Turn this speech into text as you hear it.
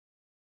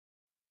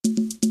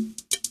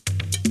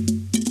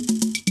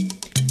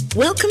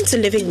Welcome to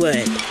Living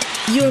Word.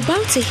 You're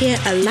about to hear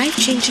a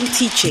life-changing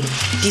teaching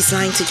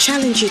designed to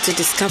challenge you to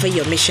discover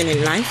your mission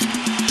in life,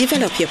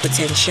 develop your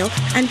potential,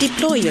 and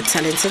deploy your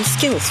talents and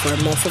skills for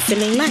a more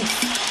fulfilling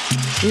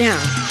life. Now,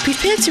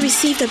 prepare to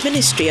receive the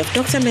ministry of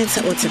Dr.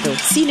 Mensa Otabil,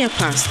 Senior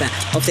Pastor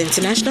of the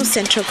International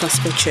Central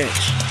Gospel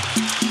Church.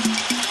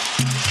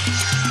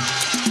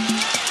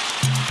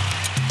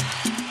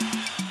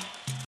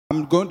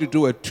 I'm going to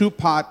do a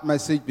two-part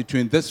message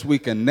between this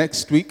week and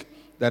next week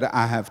that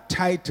I have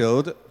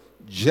titled,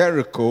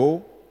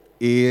 Jericho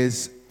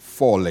is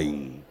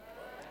Falling.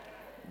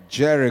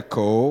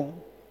 Jericho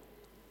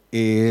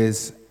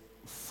is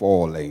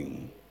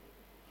falling.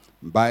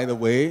 By the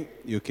way,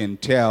 you can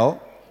tell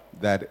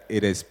that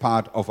it is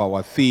part of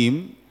our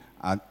theme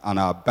on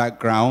our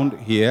background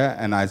here,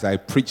 and as I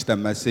preach the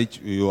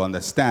message, you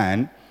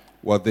understand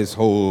what this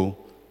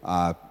whole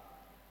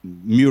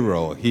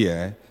mural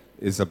here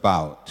is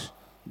about.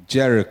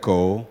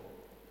 Jericho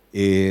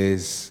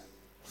is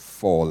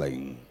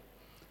falling.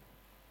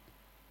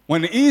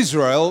 When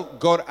Israel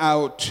got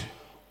out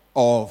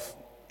of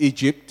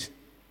Egypt,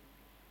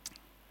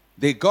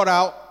 they got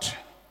out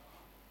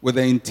with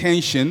the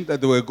intention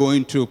that they were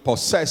going to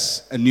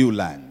possess a new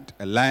land,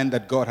 a land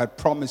that God had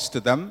promised to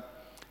them,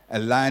 a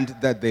land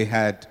that they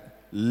had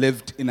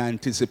lived in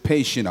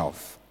anticipation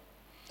of.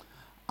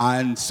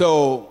 And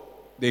so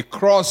they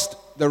crossed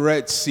the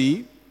Red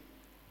Sea,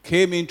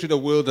 came into the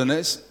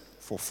wilderness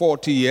for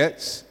 40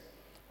 years,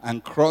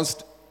 and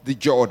crossed the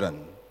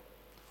Jordan.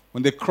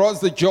 When they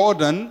crossed the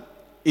Jordan,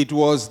 it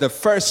was the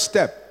first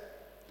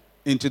step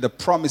into the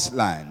promised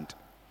land.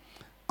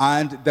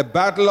 And the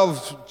Battle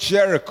of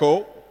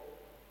Jericho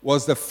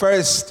was the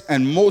first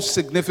and most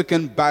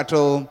significant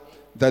battle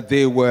that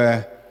they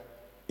were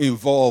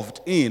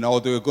involved in,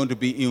 or they were going to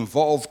be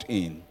involved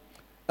in.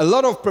 A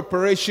lot of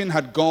preparation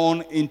had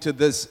gone into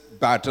this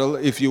battle,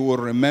 if you will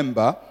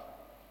remember.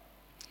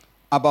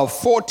 About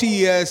 40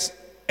 years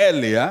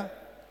earlier,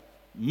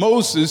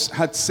 Moses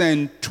had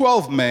sent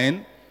 12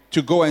 men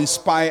to go and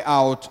spy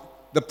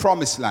out the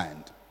promised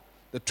land.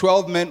 The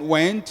 12 men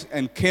went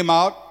and came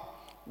out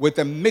with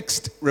a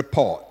mixed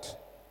report.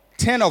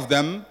 10 of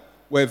them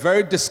were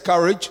very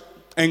discouraged,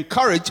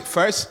 encouraged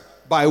first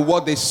by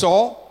what they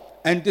saw,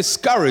 and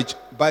discouraged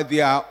by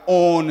their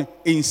own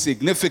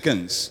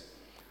insignificance.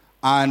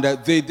 And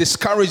they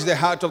discouraged the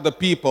heart of the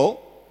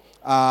people,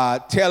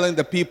 telling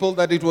the people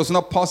that it was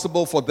not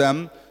possible for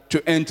them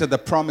to enter the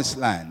promised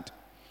land.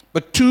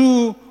 But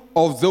two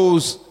of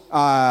those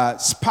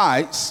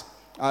spies,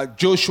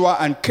 Joshua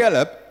and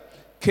Caleb,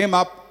 came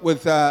up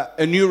with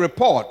a new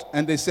report.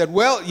 And they said,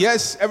 well,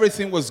 yes,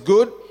 everything was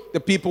good. The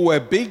people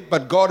were big,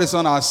 but God is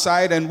on our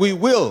side, and we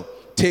will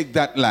take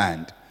that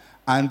land.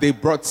 And they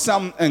brought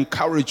some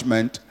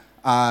encouragement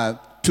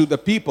to the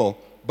people.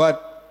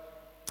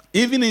 But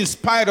even in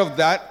spite of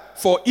that,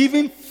 for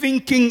even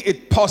thinking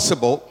it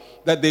possible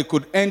that they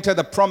could enter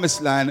the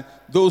promised land,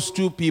 those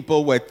two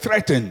people were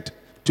threatened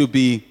to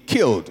be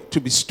killed, to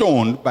be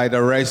stoned by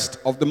the rest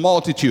of the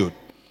multitude.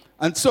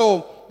 And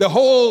so the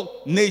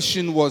whole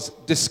nation was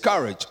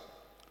discouraged.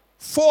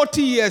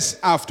 40 years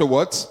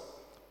afterwards,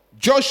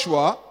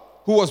 Joshua,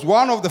 who was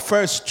one of the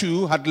first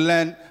two, had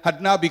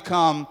now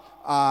become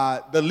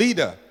the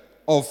leader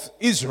of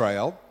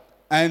Israel,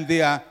 and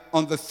they are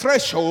on the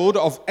threshold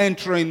of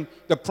entering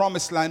the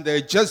promised land.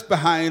 They're just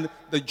behind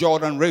the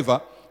Jordan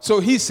River. So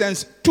he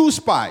sends two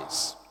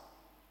spies.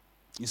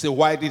 You say,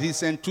 why did he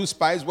send two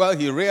spies? Well,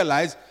 he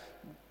realized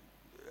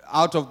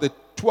out of the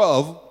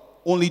 12,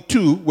 only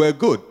two were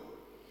good.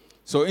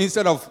 So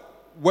instead of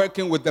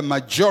working with the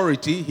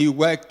majority, he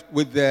worked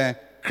with the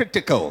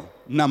critical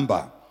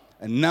number,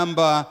 a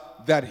number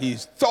that he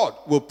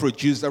thought will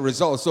produce the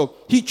result. So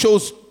he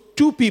chose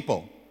two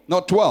people,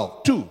 not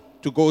 12, two,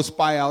 to go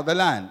spy out the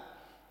land.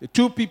 The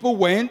two people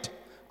went,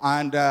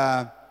 and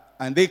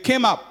they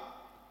came up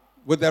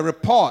with a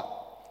report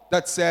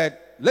that said,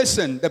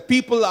 listen, the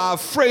people are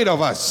afraid of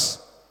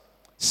us.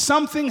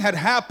 Something had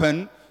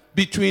happened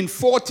between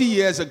 40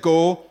 years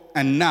ago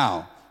and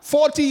now.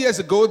 40 years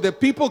ago, the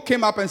people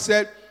came up and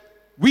said,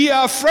 we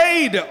are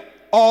afraid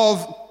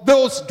of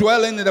those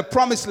dwelling in the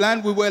promised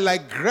land. We were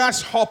like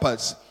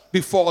grasshoppers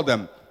before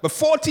them. But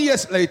 40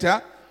 years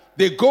later,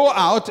 they go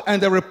out and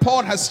the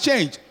report has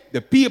changed. The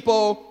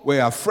people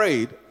were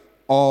afraid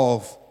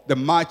of the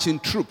marching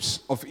troops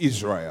of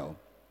Israel.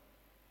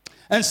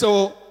 And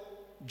so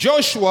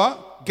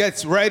Joshua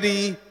gets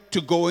ready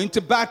to go into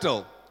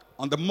battle.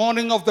 On the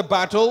morning of the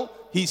battle,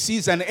 he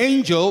sees an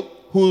angel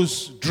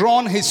who's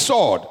drawn his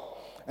sword.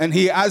 And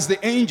he asks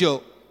the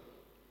angel,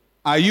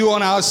 are you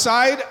on our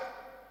side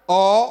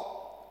or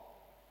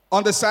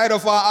on the side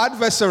of our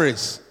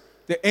adversaries?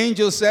 The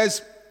angel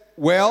says,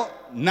 well,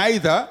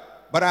 neither,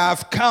 but I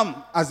have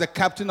come as the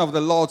captain of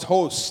the Lord's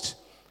host,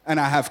 and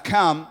I have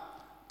come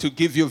to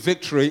give you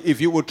victory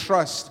if you will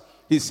trust.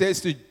 He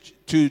says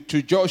to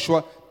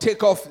Joshua,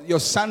 take off your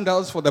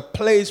sandals, for the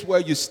place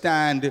where you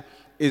stand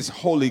is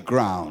holy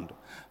ground.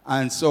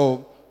 And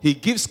so he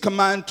gives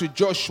command to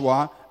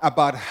Joshua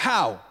about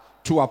how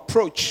to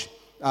approach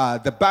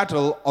the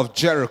battle of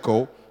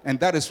Jericho And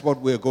that is what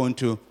we're going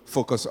to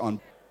focus on.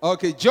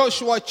 Okay,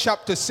 Joshua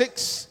chapter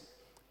 6,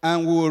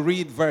 and we will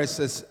read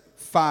verses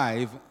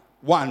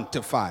 1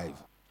 to 5.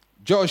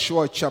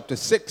 Joshua chapter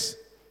 6,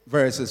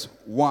 verses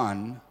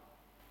 1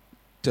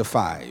 to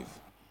 5.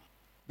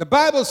 The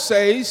Bible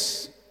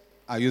says,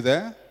 are you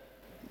there?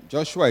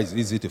 Joshua is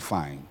easy to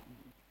find.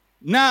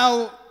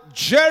 Now,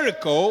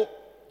 Jericho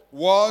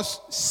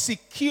was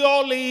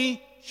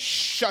securely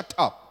shut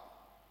up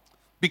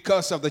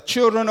because of the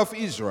children of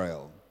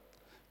Israel.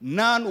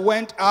 None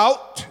went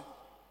out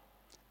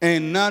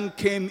and none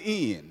came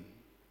in.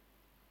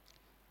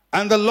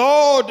 And the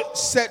Lord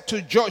said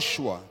to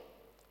Joshua,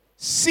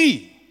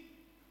 see,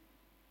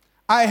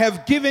 I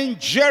have given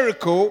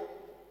Jericho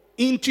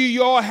into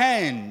your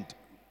hand,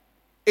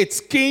 its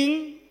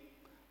king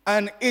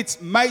and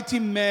its mighty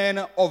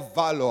men of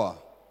valor.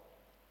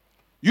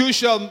 You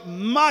shall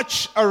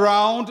march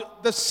around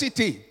the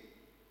city,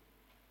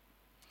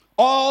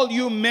 all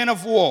you men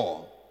of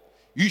war.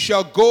 You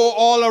shall go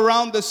all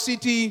around the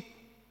city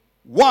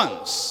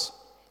once.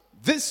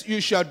 This you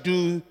shall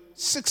do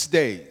 6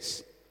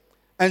 days.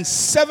 And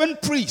 7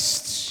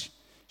 priests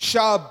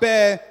shall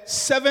bear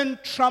 7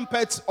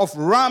 trumpets of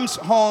ram's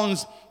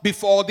horns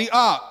before the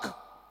ark.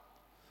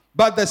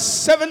 But the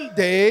 7th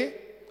day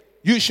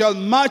you shall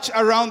march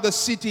around the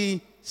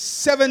city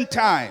 7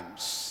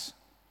 times.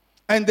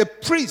 And the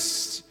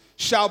priests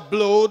shall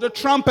blow the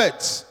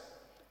trumpets.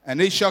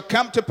 And it shall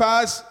come to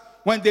pass,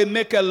 when they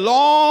make a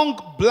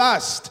long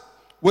blast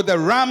with the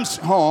ram's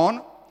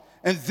horn,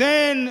 and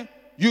then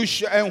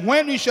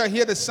when you shall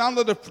hear the sound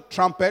of the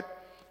trumpet,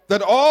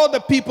 that all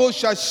the people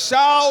shall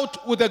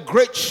shout with a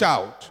great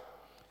shout.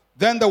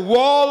 Then the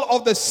wall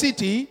of the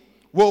city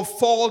will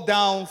fall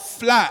down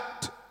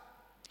flat,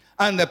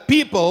 and the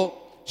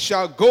people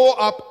shall go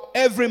up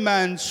every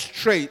man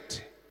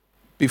straight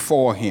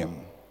before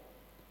him.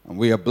 And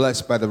we are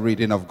blessed by the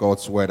reading of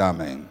God's word.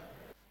 Amen.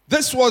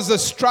 This was the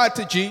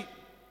strategy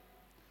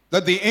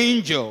that the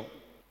angel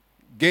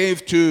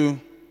gave to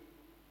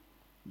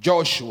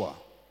Joshua.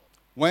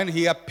 When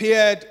he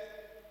appeared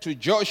to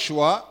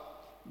Joshua,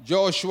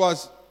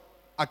 Joshua's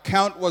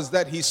account was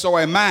that he saw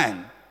a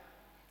man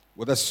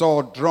with a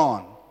sword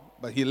drawn,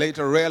 but he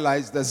later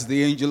realized that's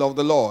the angel of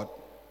the Lord.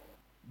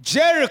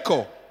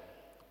 Jericho.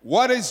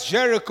 What is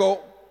Jericho?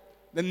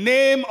 The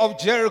name of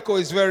Jericho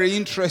is very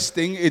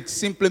interesting. It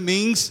simply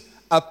means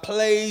a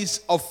place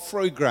of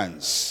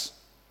fragrance.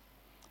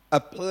 A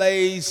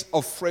place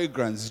of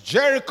fragrance.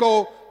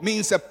 Jericho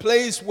means a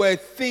place where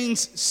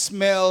things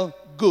smell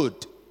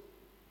good.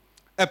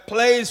 A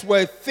place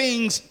where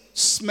things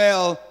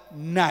smell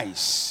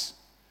nice.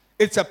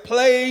 It's a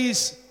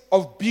place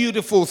of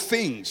beautiful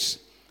things.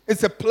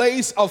 It's a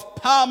place of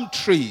palm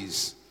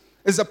trees.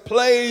 It's a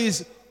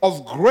place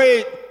of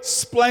great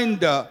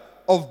splendor,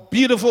 of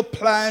beautiful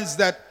plants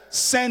that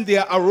send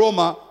their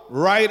aroma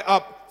right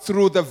up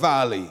through the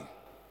valley.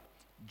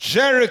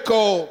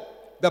 Jericho,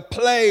 the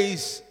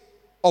place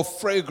of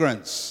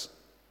fragrance.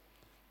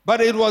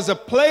 But it was a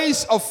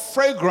place of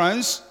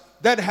fragrance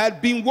that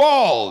had been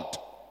walled,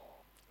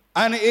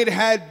 and it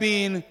had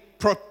been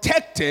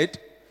protected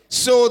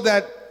so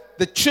that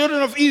the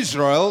children of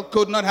Israel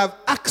could not have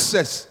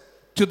access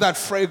to that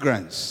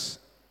fragrance.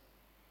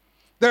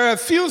 There are a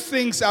few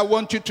things I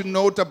want you to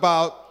note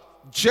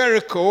about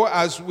Jericho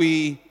as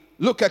we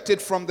look at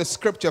it from the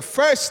scripture.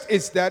 First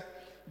is that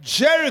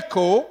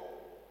Jericho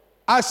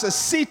as a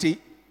city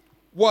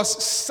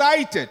was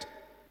sited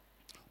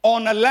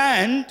on a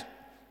land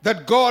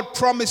that God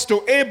promised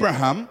to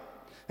Abraham,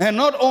 and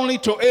not only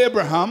to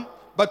Abraham,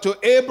 but to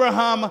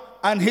Abraham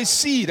and his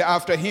seed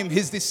after him,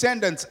 his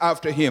descendants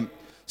after him.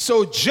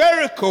 So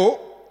Jericho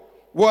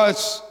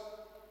was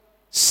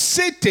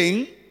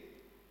sitting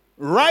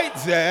right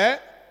there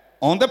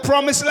on the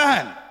promised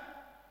land.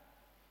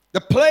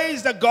 The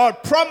place that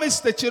God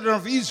promised the children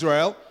of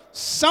Israel,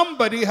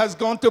 somebody has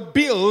gone to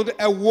build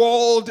a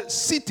walled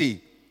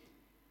city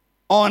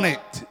on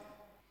it.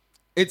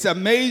 It's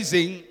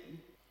amazing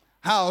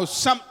how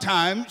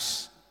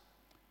sometimes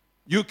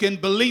you can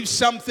believe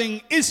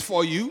something is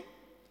for you,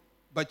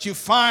 but you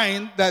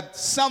find that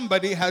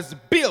somebody has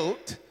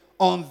built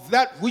on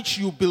that which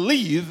you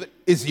believe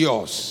is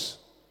yours.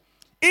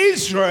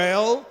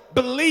 Israel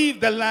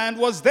believed the land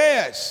was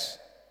theirs,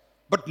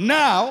 but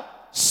now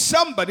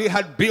somebody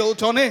had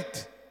built on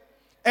it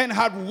and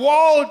had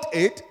walled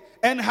it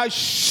and had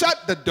shut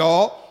the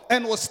door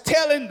and was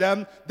telling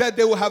them that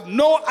they will have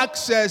no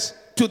access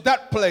to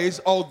that place,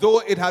 although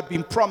it had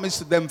been promised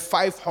to them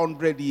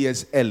 500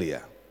 years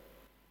earlier.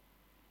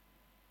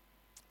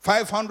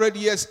 500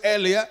 years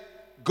earlier,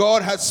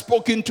 God had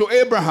spoken to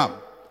Abraham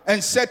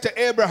and said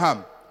to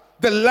Abraham,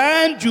 the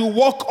land you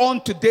walk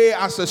on today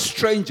as a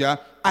stranger,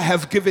 I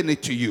have given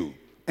it to you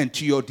and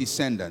to your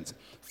descendants.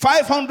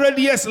 500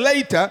 years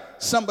later,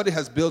 somebody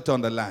has built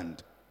on the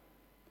land.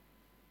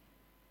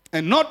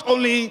 And not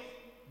only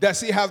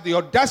does he have the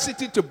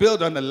audacity to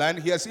build on the land,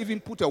 he has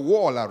even put a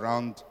wall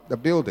around the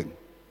building,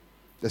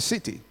 the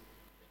city.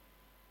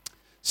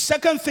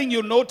 Second thing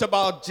you note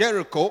about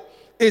Jericho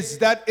is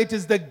that it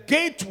is the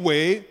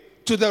gateway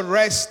to the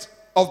rest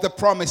of the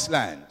promised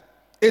land.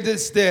 It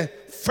is the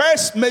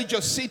first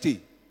major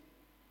city.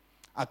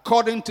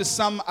 According to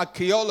some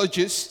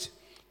archaeologists,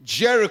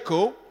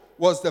 Jericho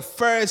was the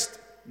first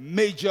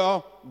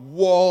major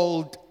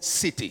walled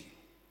city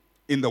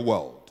in the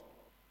world.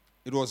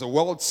 It was a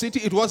walled city.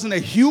 It wasn't a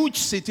huge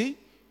city,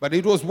 but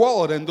it was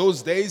walled. In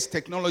those days,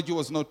 technology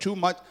was not too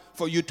much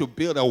for you to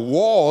build a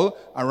wall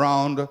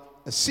around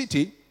a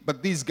city,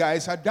 but these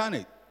guys had done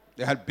it.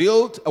 They had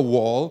built a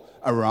wall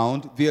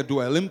around their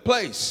dwelling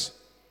place.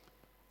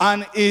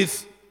 And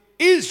if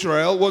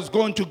Israel was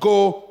going to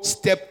go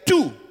step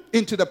 2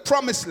 into the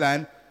promised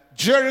land,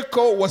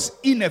 Jericho was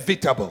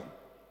inevitable.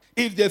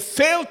 If they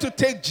failed to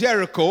take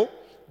Jericho,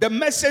 the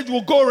message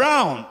will go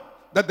around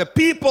that the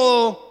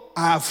people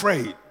are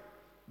afraid.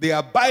 They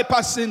are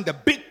bypassing the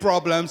big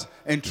problems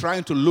and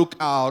trying to look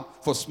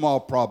out for small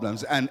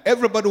problems. And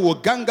everybody will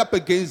gang up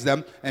against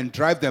them and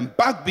drive them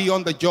back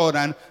beyond the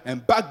Jordan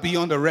and back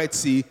beyond the Red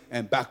Sea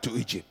and back to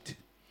Egypt.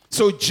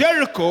 So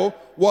Jericho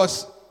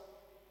was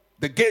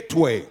the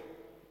gateway.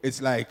 It's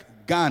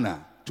like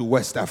Ghana to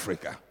West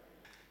Africa.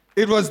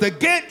 It was the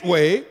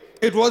gateway.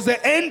 It was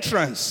the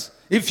entrance.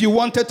 If you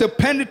wanted to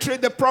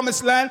penetrate the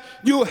promised land,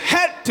 you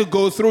had to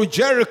go through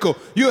Jericho.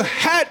 You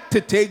had to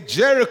take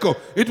Jericho.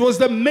 It was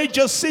the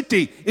major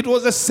city. It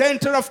was the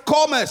center of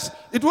commerce.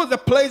 It was the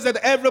place that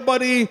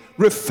everybody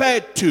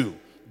referred to.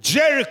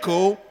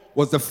 Jericho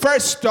was the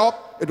first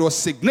stop. It was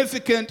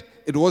significant.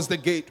 It was the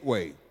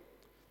gateway.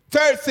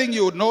 Third thing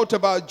you would note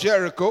about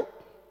Jericho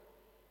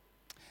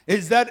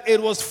is that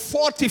it was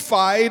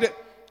fortified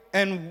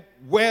and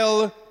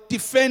well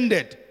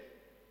defended.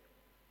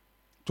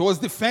 It was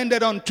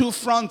defended on 2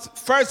 fronts.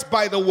 First,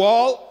 by the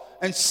wall,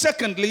 and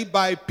secondly,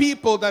 by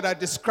people that are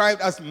described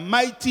as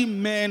mighty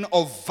men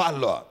of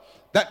valor.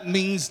 That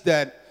means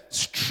that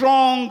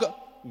strong,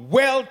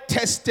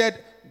 well-tested,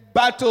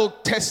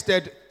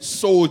 battle-tested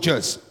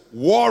soldiers,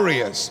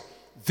 warriors.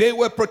 They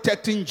were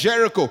protecting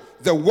Jericho.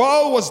 The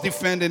wall was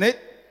defending it.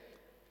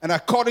 And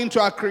according to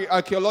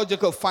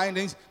archaeological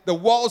findings, the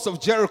walls of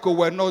Jericho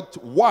were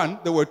not one,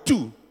 there were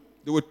two.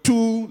 There were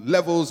 2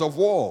 levels of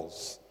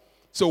walls.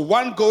 So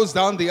one goes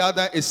down, the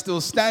other is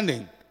still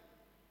standing.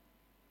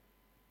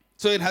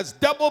 So it has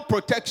double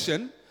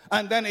protection,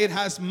 and then it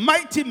has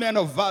mighty men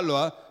of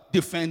valor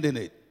defending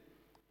it.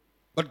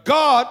 But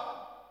God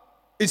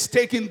is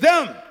taking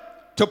them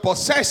to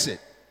possess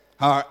it.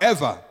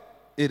 However,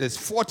 it is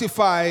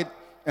fortified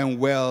and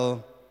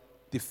well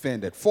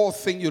defended. Fourth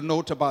thing you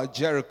note about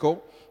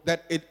Jericho,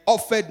 that it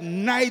offered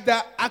neither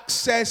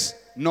access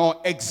nor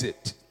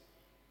exit.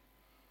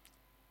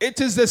 It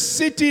is the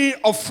city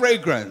of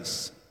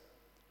fragrance.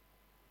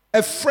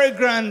 A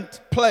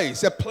fragrant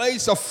place, a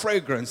place of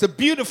fragrance, a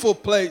beautiful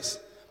place,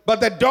 but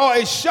the door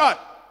is shut.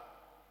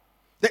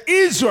 The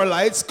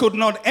Israelites could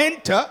not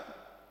enter,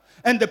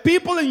 and the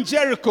people in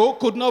Jericho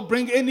could not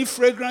bring any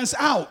fragrance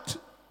out.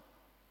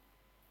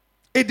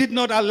 It did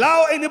not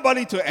allow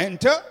anybody to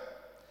enter.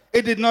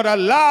 It did not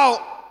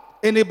allow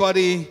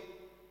anybody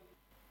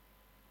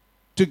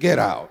to get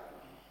out.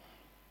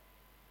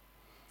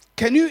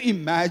 Can you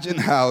imagine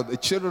how the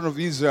children of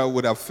Israel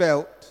would have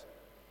felt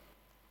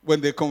when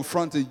they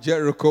confronted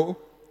Jericho?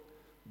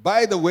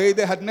 By the way,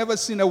 they had never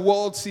seen a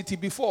walled city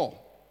before.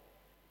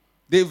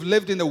 They've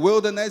lived in the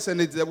wilderness, and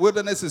the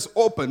wilderness is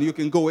open. You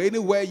can go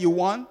anywhere you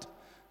want,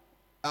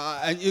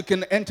 and you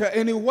can enter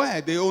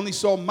anywhere. They only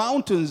saw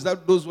mountains.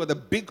 Those were the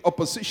big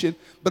opposition.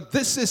 But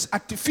this is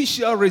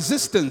artificial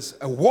resistance,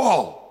 a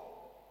wall.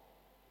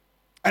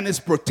 And it's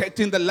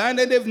protecting the land,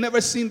 and they've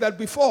never seen that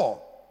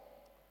before.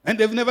 And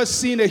they've never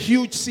seen a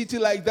huge city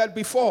like that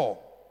before.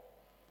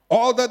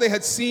 All that they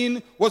had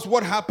seen was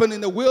what happened in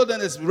the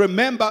wilderness.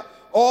 Remember,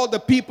 all the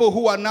people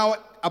who are now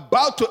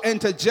about to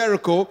enter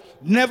Jericho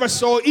never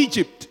saw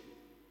Egypt.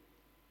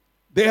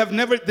 They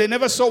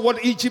never saw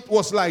what Egypt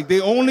was like. They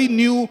only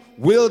knew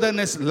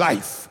wilderness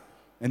life.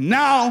 And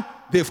now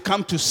they've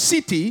come to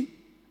city,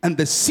 and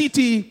the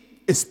city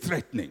is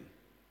threatening.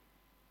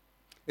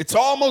 It's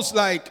almost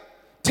like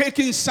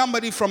taking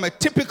somebody from a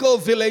typical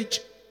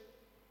village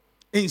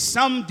in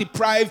some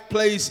deprived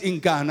place in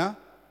Ghana.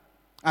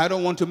 I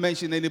don't want to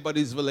mention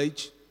anybody's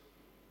village.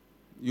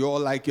 You all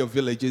like your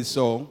villages,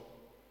 so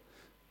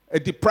a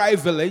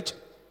deprived village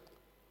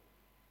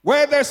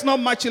where there's not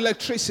much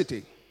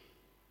electricity.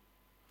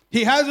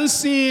 He hasn't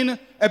seen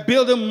a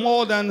building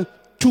more than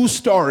 2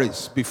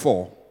 stories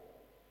before.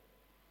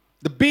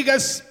 The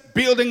biggest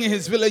building in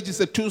his village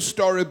is a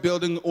 2-story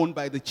building owned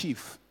by the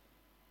chief.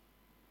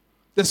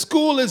 The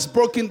school is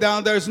broken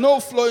down. There's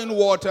no flowing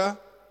water.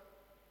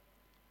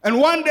 And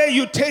one day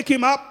you take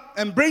him up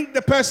and bring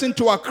the person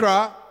to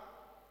Accra,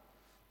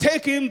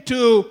 take him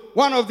to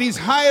one of these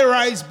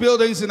high-rise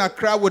buildings in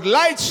Accra with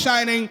lights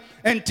shining,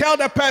 and tell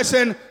the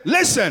person,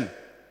 listen,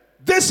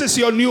 this is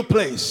your new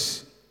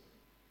place.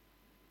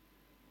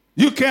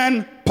 You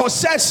can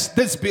possess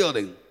this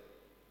building.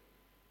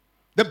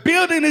 The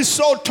building is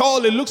so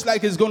tall, it looks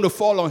like it's going to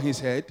fall on his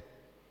head.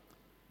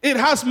 It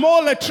has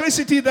more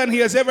electricity than he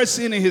has ever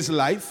seen in his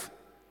life.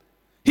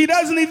 He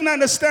doesn't even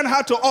understand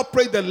how to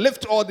operate the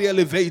lift or the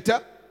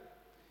elevator.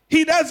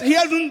 He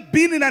hasn't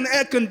been in an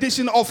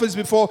air-conditioned office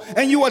before,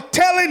 and you are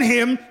telling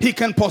him he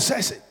can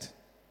possess it.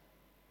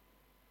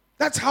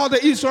 That's how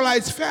the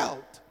Israelites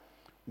felt.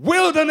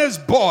 Wilderness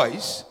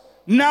boys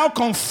now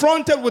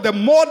confronted with a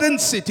modern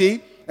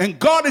city, and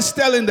God is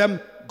telling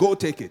them, go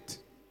take it.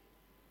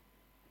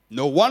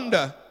 No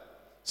wonder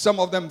some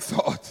of them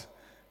thought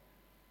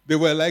they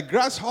were like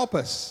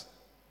grasshoppers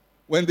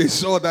when they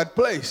saw that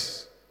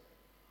place.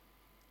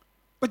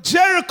 But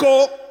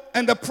Jericho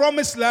and the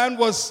promised land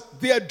was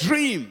their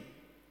dream.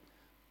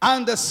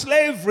 Under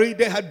slavery,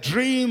 they had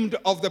dreamed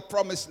of the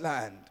promised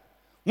land.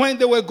 When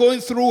they were going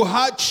through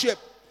hardship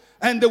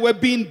and they were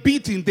being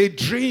beaten, they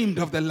dreamed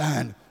of the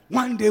land.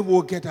 One day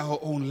we'll get our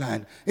own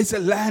land. It's a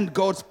land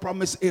God's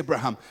promised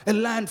Abraham, a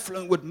land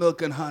flowing with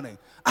milk and honey.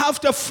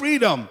 After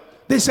freedom,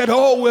 they said,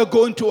 oh, we're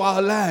going to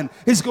our land.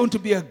 It's going to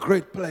be a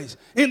great place.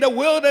 In the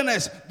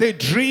wilderness, they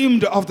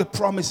dreamed of the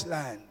promised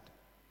land.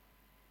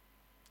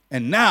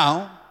 And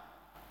now,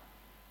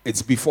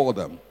 it's before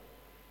them.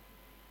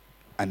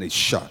 And it's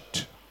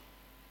shut.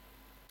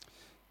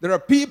 There are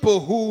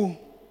people who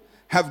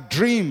have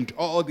dreamed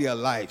all their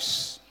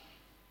lives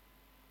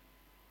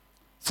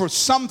for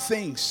some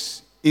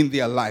things in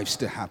their lives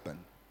to happen.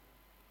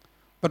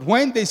 But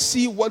when they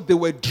see what they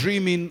were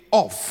dreaming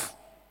of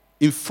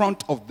in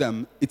front of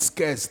them, it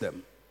scares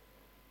them.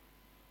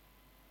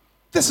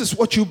 This is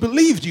what you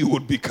believed you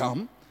would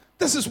become.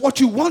 This is what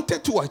you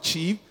wanted to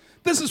achieve.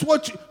 This is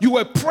what you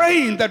were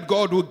praying that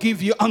God would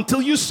give you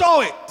until you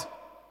saw it.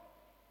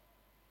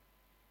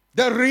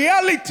 The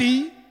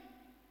reality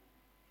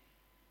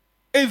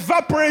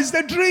evaporates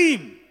the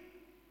dream.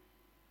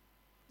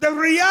 The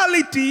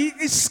reality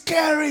is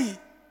scary.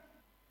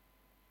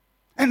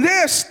 And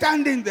they're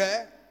standing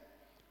there.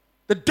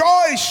 The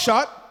door is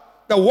shut.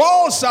 The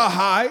walls are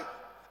high.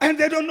 And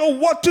they don't know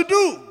what to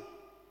do.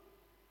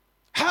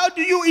 How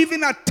do you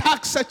even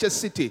attack such a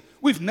city?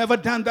 We've never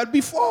done that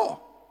before.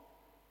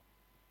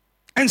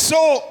 And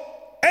so,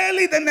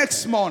 early the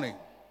next morning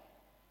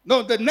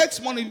of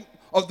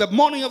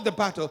the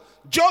battle,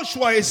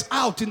 Joshua is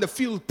out in the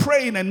field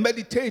praying and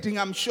meditating,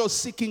 I'm sure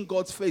seeking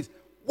God's face.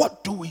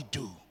 What do we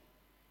do?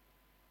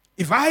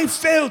 If I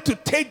fail to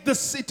take the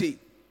city,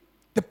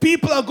 the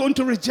people are going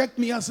to reject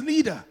me as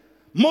leader.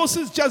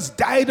 Moses just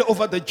died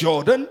over the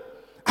Jordan.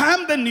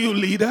 I'm the new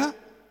leader.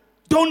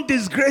 Don't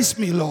disgrace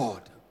me,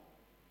 Lord.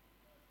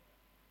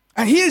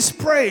 And he is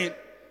praying,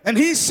 and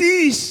he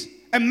sees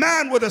a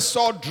man with a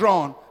sword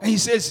drawn, and he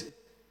says,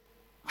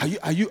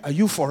 are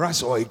you for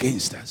us or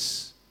against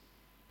us?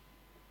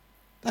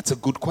 That's a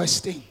good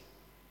question.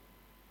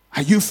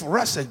 Are you for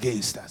us or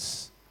against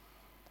us?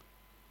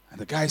 And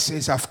the guy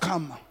says, I've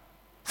come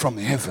from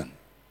heaven.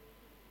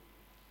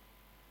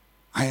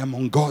 I am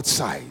on God's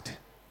side.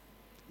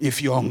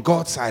 If you're on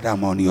God's side,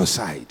 I'm on your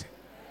side.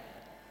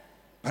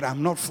 But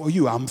I'm not for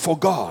you, I'm for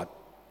God.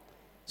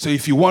 So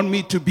if you want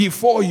me to be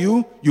for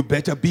you, you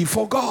better be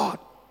for God.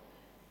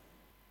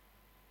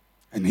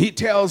 And he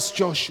tells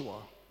Joshua,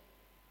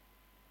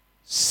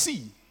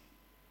 see.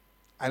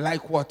 I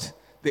like what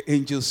the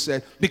angel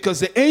said, because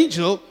the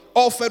angel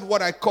offered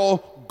what I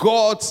call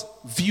God's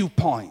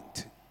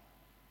viewpoint.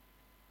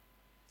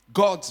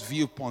 God's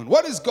viewpoint.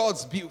 What is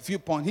God's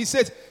viewpoint? He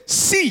says,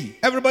 see.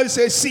 Everybody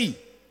say, see.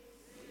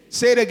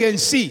 Say it again,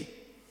 see.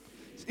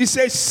 He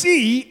says,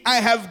 see, I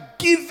have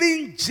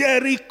given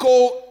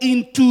Jericho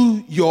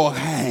into your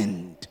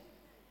hand.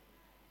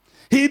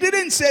 He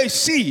didn't say,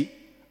 see,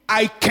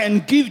 I can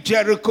give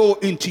Jericho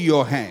into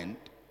your hand.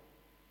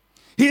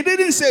 He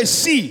didn't say,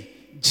 see,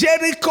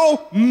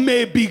 Jericho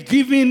may be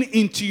given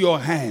into your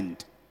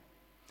hand.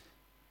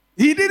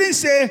 He didn't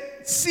say,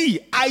 see,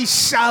 I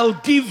shall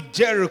give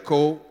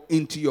Jericho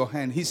into your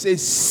hand. He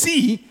says,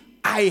 see,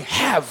 I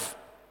have,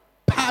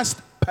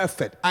 past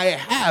perfect, I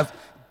have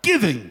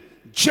given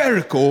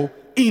Jericho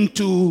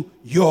into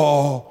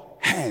your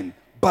hand.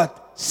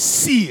 But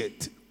see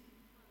it.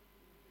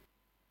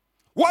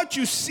 What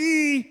you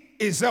see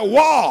is a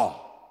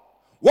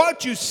wall.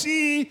 What you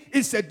see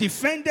is a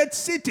defended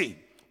city.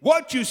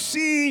 What you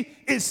see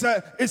is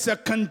a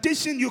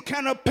condition you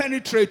cannot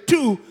penetrate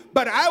to,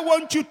 but I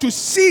want you to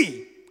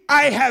see,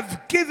 I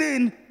have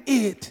given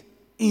it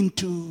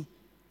into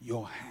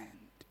your hand.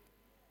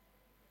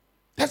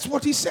 That's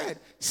what he said.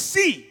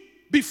 See,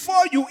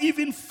 before you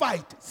even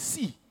fight,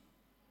 see.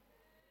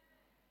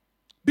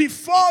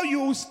 Before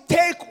you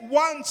take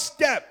one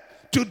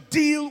step to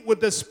deal with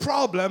this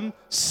problem,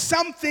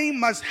 something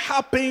must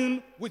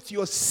happen with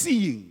your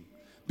seeing.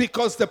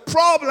 Because the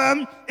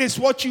problem is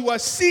what you are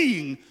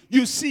seeing.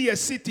 You see a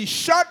city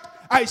shut,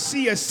 I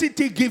see a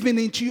city given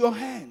into your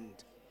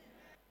hand.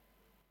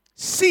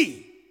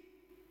 See,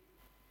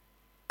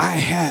 I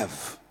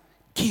have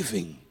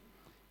given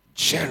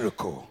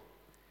Jericho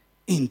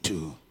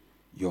into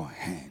your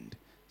hand.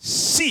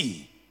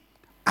 See,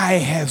 I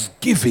have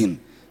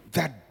given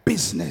that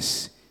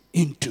business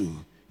into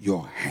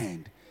your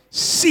hand.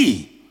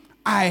 See,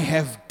 I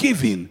have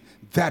given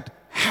that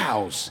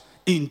house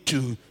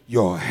into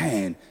your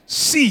hand.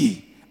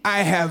 See,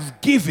 I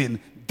have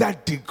given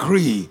that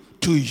degree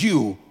to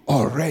you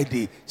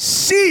already.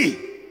 See,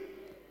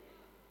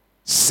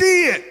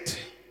 See it.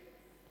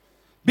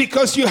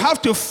 Because you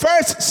have to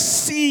first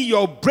see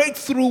your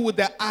breakthrough with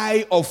the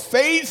eye of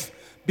faith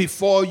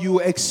before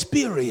you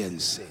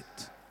experience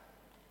it.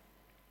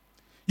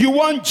 You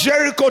want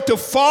Jericho to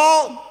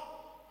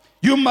fall,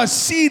 you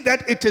must see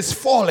that it is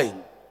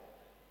falling.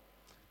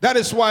 That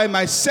is why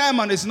my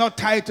sermon is not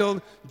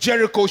titled,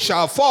 Jericho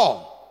Shall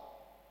Fall.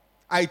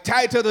 I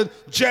titled it,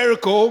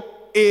 Jericho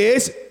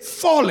is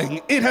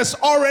Falling. It has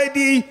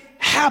already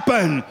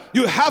happened.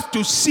 You have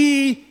to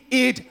see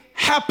it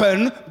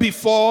happen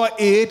before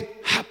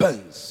it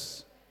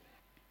happens.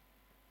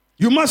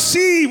 You must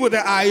see with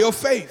the eye of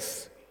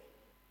faith.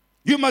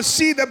 You must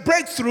see the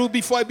breakthrough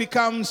before it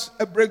becomes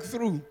a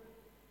breakthrough.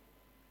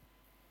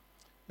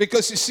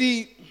 Because you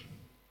see,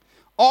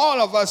 all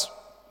of us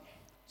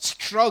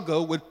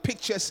struggle with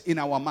pictures in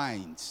our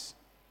minds.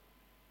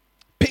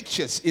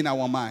 Pictures in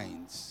our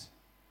minds.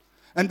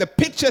 And the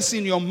pictures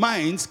in your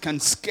minds can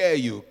scare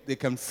you. They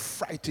can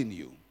frighten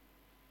you.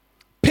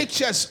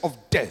 Pictures of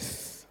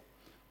death.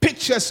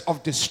 Pictures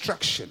of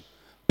destruction.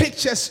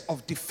 Pictures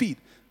of defeat.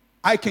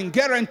 I can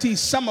guarantee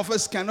some of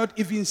us cannot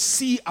even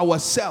see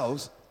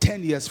ourselves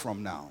 10 years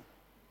from now.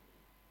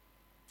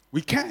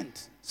 We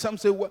can't. Some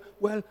say,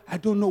 well, I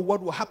don't know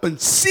what will happen.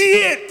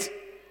 See it.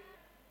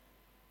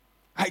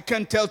 I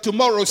can tell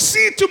tomorrow.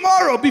 See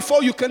tomorrow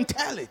before you can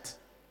tell it.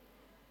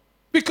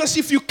 Because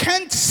if you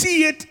can't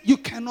see it, you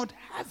cannot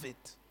have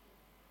it.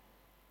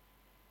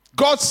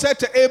 God said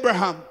to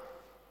Abraham,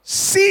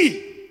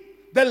 see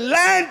the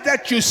land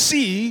that you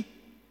see,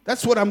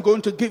 that's what I'm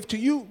going to give to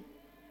you.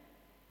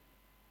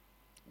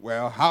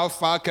 Well, how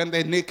far can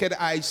the naked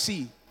eye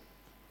see?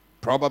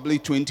 Probably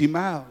 20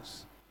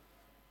 miles.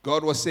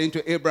 God was saying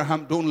to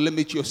Abraham, don't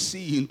limit your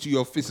seeing to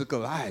your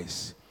physical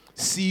eyes.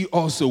 See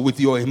also with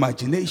your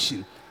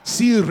imagination.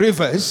 See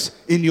rivers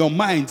in your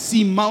mind.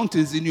 See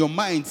mountains in your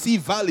mind. See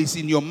valleys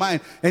in your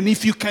mind. And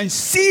if you can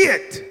see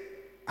it,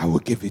 I will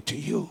give it to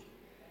you.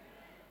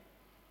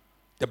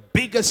 The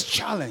biggest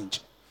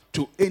challenge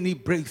to any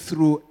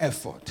breakthrough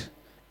effort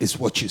is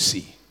what you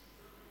see.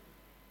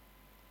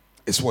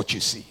 It's what you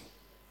see.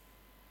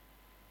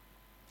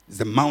 It's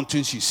the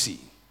mountains you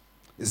see.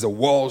 It's the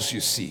walls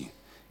you see.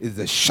 It's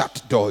the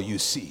shut door you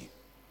see.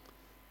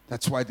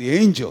 That's why the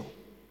angel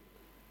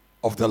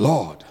of the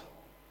Lord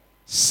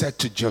said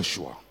to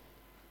Joshua,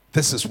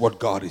 this is what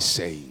God is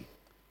saying.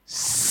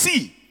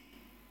 See,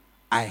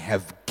 I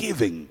have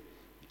given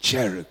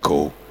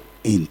Jericho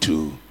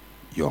into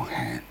your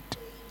hand.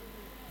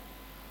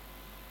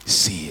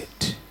 See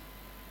it.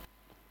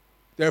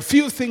 There are a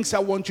few things I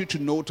want you to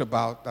note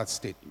about that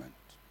statement.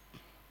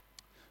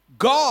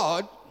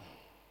 God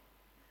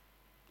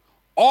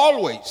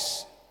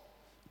always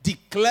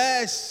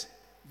declares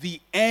the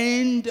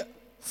end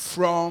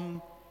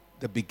from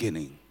the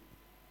beginning.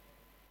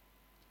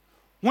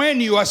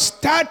 When you are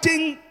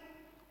starting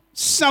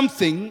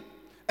something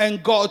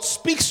and God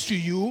speaks to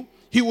you,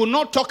 He will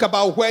not talk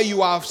about where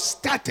you have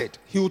started.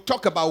 He will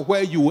talk about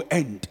where you will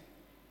end.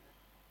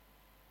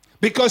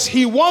 Because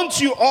He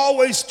wants you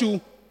always to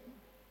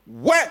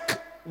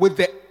work with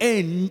the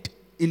end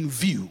in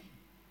view.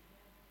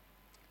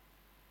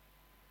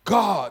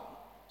 God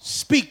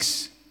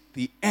speaks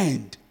the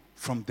end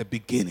from the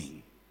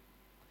beginning.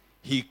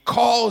 He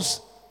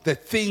calls the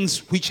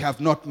things which have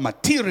not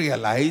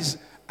materialized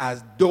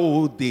as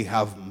though they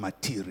have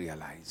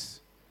materialized.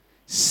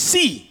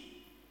 See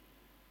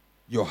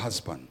your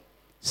husband.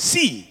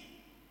 See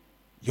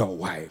your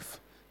wife.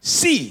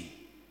 See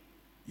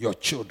your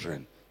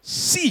children.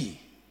 See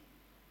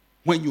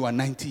when you are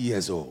 90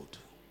 years old.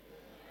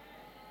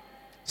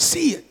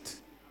 See it.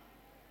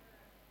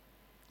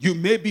 You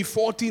may be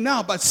 40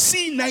 now, but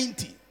see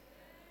 90.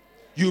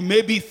 You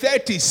may be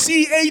 30,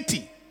 see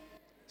 80.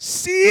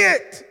 See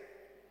it.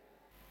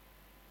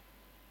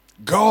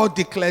 God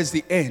declares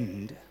the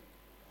end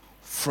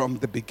from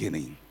the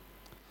beginning.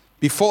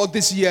 Before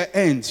this year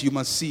ends, you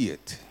must see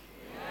it.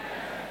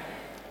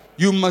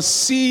 You must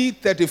see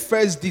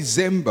 31st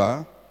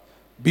December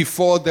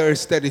before there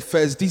is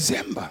 31st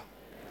December.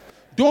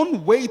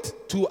 Don't wait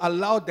to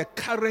allow the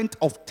current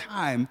of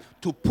time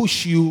to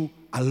push you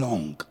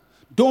along.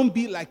 Don't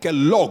be like a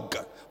log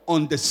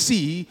on the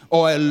sea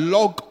or a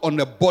log on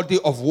a body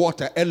of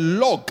water. A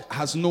log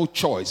has no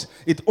choice.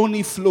 It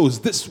only flows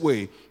this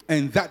way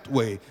and that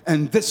way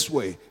and this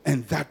way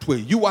and that way.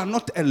 You are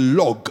not a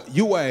log.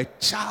 You are a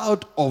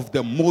child of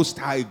the Most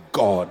High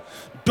God.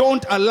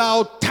 Don't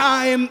allow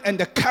time and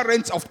the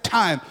currents of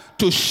time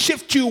to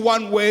shift you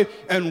one way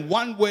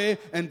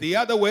and the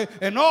other way.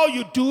 And all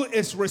you do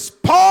is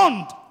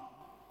respond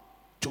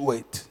to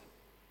it.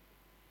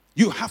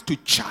 You have to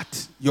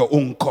chart your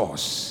own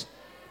course.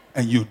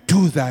 And you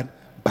do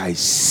that by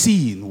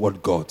seeing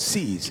what God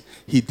sees.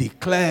 He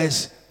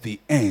declares the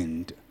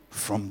end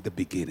from the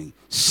beginning.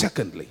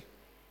 Secondly,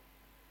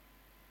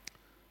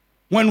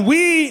 when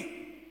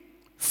we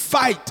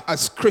fight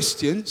as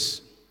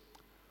Christians,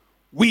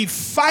 we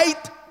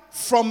fight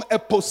from a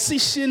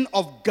position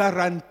of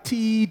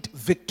guaranteed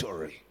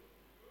victory.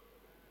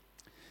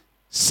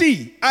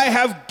 See, I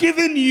have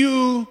given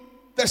you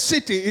the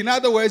city. In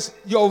other words,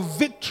 your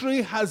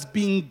victory has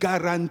been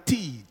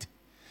guaranteed.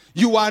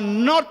 You are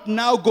not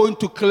now going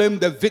to claim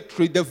the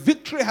victory. The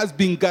victory has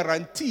been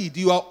guaranteed.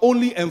 You are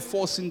only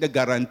enforcing the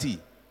guarantee.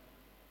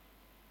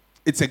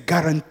 It's a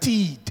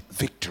guaranteed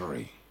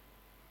victory.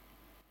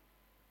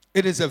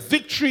 It is a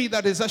victory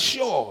that is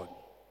assured.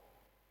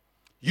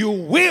 You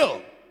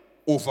will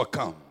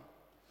overcome.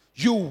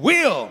 You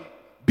will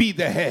be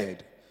the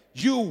head.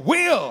 You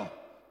will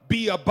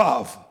be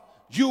above.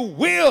 You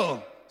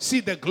will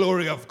see the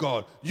glory of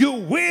God. You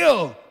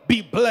will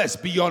be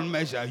blessed beyond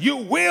measure. You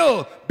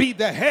will be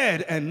the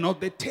head and not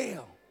the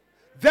tail.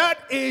 That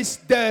is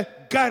the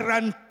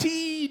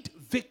guaranteed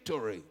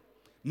victory.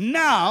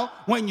 Now,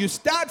 when you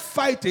start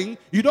fighting,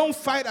 you don't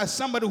fight as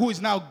somebody who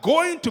is now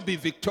going to be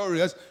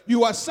victorious.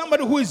 You are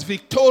somebody who is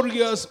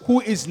victorious,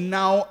 who is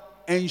now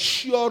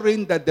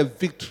ensuring that the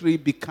victory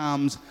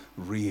becomes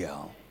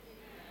real.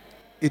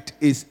 It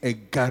is a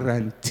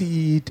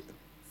guaranteed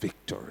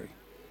victory.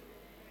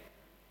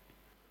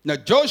 Now,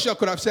 Joshua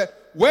could have said,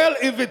 well,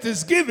 if it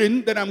is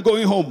given, then I'm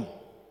going home.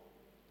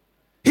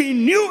 He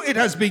knew it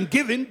has been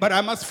given, but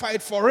I must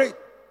fight for it.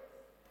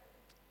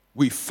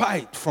 We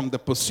fight from the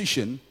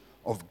position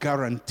of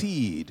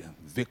guaranteed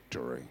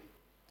victory.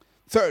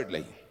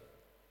 Thirdly,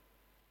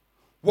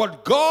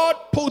 what God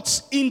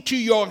puts into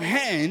your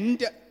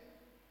hand,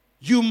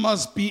 you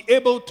must be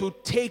able to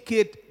take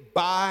it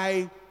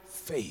by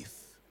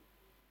faith.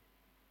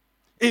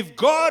 If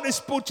God is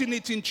putting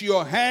it into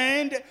your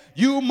hand,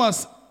 you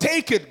must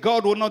take it.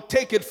 God will not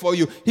take it for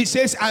you. He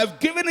says, I've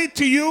given it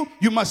to you.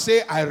 You must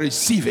say, I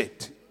receive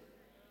it.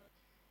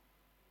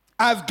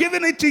 I've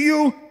given it to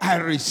you. I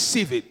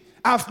receive it.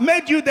 I've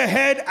made you the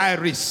head. I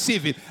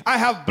receive it. I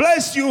have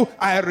blessed you.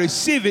 I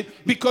receive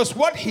it. Because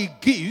what he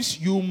gives,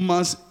 you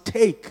must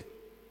take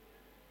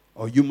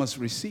or you must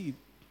receive.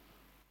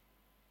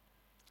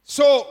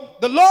 So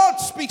the Lord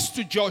speaks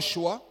to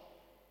Joshua.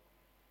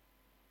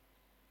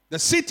 The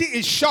city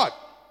is shut,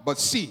 but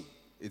see,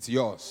 it's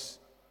yours.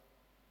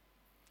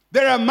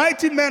 There are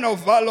mighty men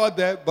of valor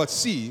there, but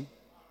see,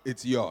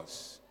 it's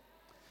yours.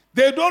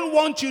 They don't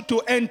want you to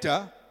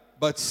enter,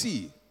 but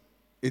see,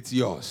 it's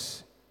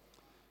yours.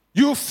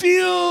 You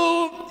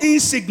feel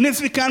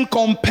insignificant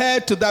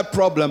compared to that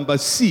problem, but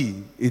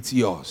see, it's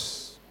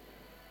yours.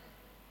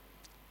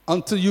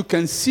 Until you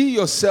can see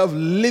yourself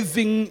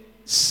living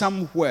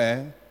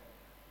somewhere,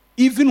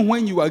 even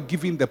when you are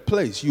given the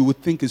place, you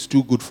would think it's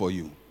too good for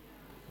you.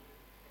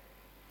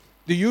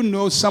 Do you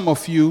know some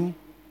of you,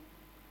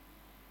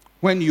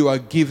 when you are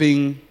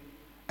giving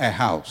a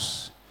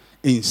house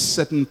in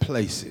certain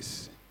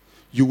places,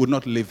 you would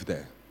not live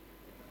there?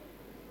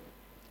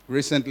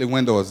 Recently,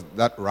 when there was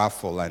that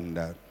raffle and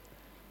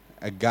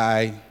a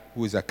guy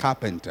who is a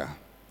carpenter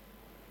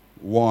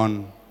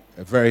won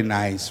a very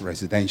nice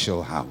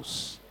residential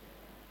house,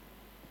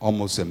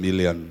 almost 1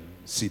 million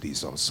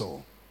cedis or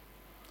so.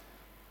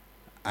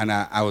 And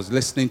I was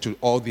listening to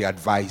all the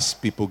advice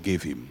people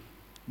gave him.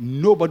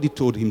 Nobody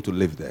told him to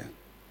live there.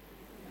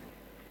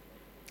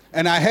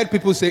 And I heard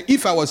people say,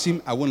 if I was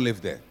him, I won't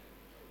live there.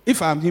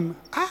 If I'm him,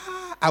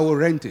 I will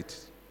rent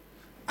it.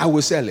 I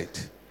will sell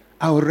it.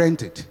 I will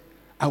rent it.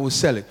 I will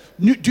sell it.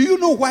 Do you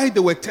know why they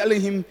were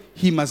telling him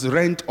he must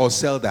rent or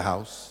sell the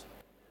house?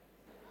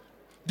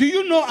 Do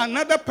you know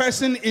another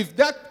person, if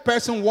that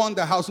person won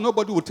the house,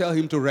 nobody would tell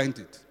him to rent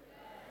it.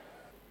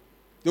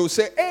 They would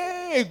say,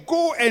 hey,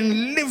 go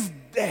and live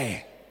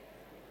there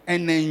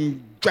and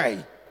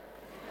enjoy.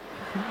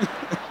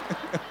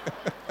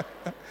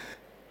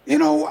 You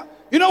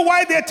know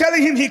why they're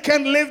telling him he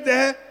can't live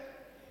there?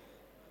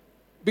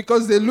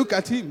 Because they look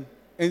at him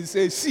and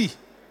say, see,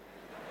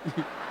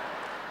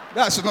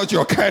 that's not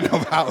your kind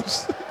of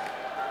house.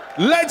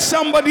 Let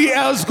somebody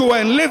else go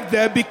and live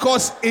there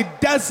because it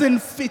doesn't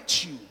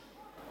fit you.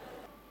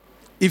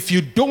 If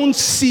you don't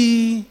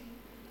see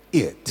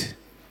it,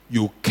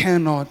 you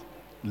cannot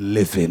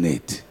live in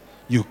it.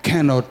 You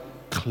cannot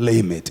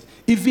claim it.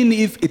 Even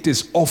if it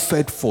is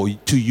offered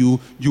to you,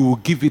 you will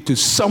give it to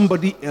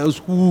somebody else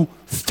who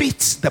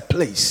fits the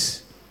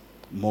place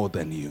more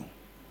than you.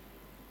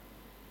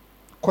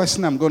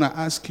 Question I'm going to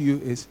ask you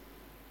is,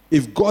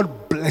 if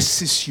God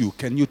blesses you,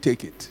 can you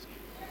take it?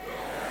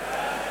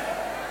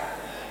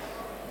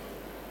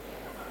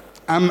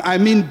 I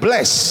mean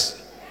bless.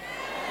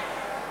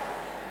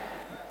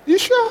 You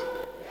sure?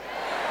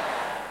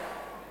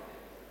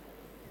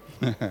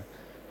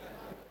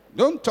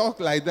 Don't talk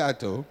like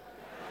that, oh.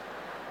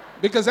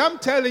 Because I'm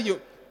telling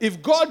you,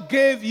 if God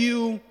gave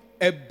you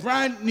a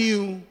brand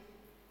new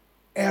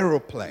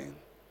aeroplane,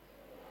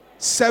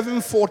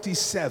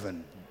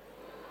 747,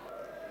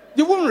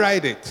 you won't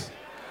ride it.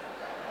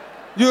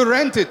 You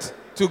rent it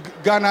to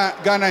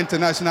Ghana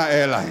International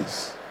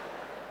Airlines.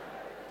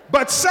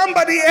 But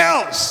somebody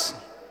else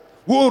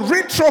will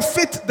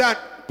retrofit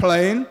that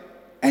plane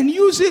and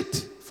use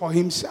it for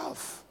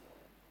himself.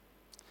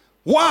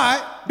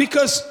 Why?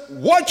 Because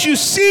what you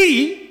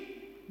see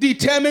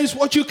determines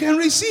what you can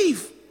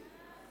receive.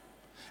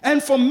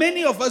 And for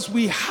many of us,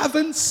 we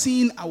haven't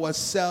seen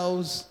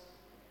ourselves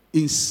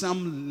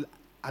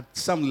at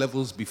some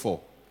levels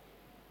before.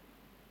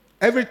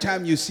 Every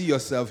time you see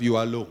yourself, you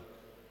are low.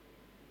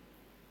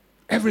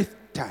 Every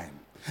time.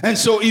 And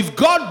so if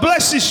God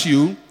blesses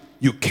you,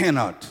 you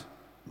cannot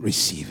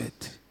receive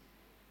it.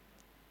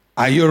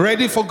 Are you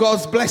ready for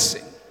God's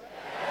blessing?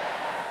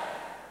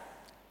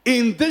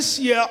 In this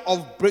year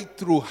of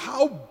breakthrough,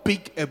 how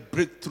big a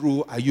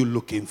breakthrough are you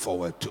looking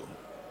forward to?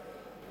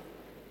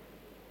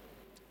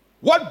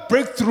 What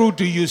breakthrough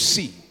do you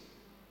see?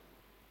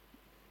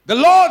 The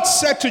Lord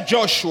said to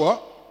Joshua,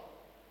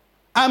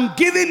 I'm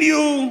giving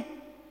you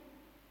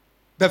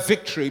the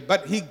victory,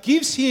 but he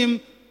gives him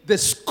the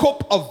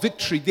scope of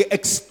victory, the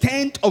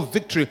extent of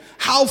victory,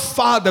 how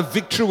far the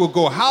victory will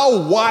go,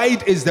 how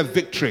wide is the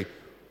victory.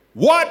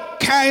 What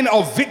kind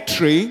of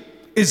victory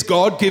is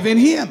God giving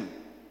him?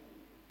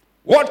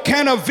 What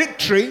kind of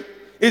victory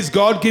is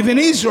God giving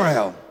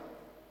Israel?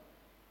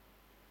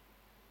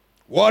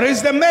 What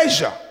is the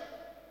measure?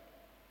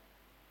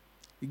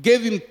 He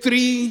gave him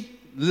 3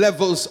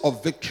 levels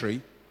of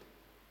victory.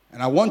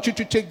 And I want you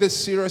to take this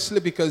seriously,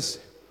 because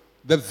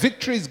the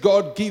victories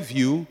God gives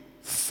you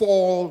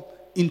fall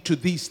into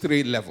these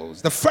 3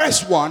 levels. The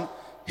first one,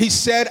 he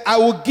said, I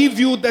will give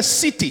you the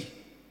city.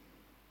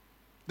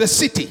 The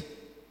city.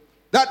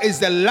 That is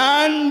the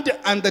land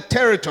and the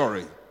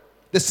territory.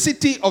 The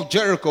city of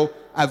Jericho,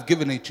 I've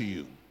given it to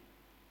you.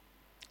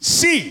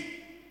 See,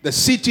 the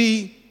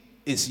city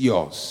is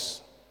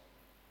yours.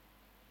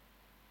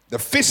 The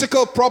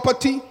physical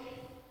property,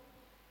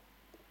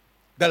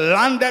 the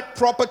landed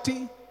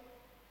property,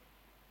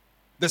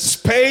 the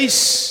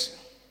space,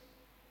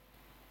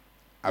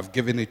 I've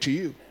given it to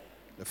you.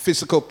 The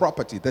physical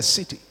property, the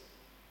city.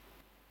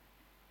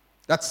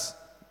 That's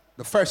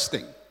the first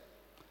thing.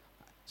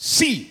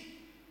 See,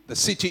 the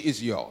city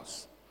is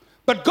yours.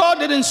 But God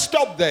didn't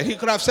stop there. He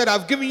could have said,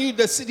 I've given you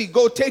the city,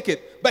 go take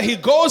it. But he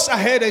goes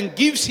ahead and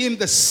gives him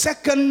the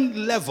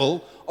second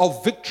level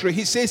of victory.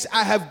 He says,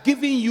 I have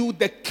given you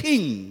the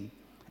king.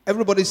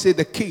 Everybody say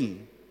the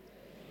king.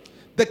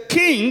 The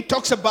king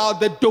talks about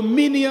the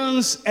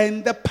dominions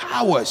and the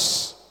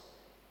powers.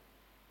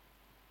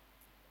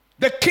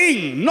 The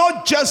king,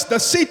 not just the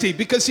city,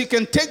 because you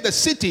can take the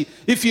city.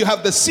 If you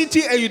have the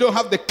city and you don't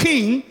have the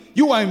king,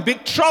 you are in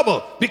big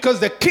trouble, because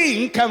the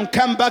king can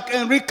come back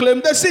and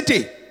reclaim the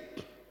city.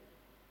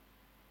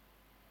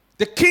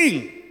 The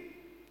king.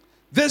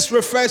 This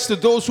refers to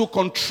those who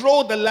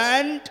control the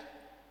land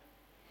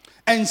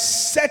and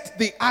set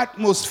the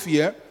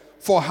atmosphere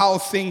for how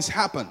things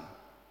happen.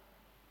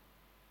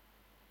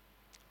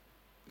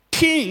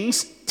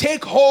 Kings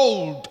take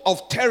hold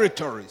of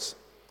territories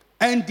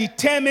and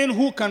determine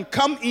who can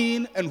come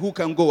in and who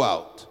can go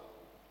out.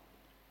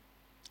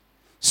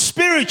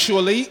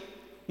 Spiritually,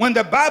 when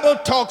the Bible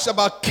talks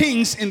about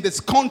kings in this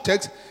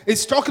context,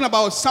 it's talking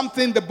about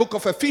something the book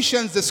of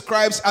Ephesians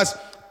describes as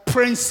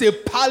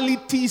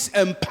principalities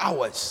and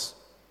powers.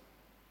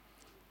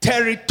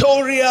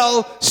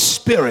 Territorial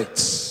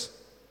spirits.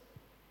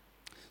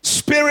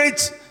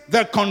 Spirits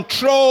that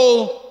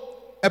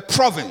control a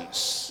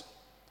province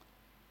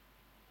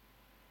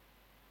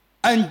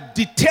and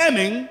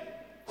determine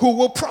who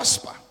will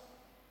prosper.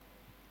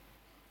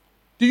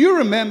 Do you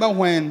remember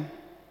when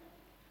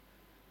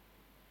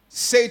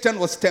Satan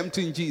was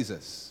tempting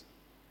Jesus?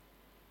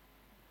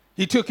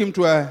 He took him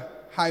to a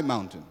high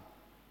mountain.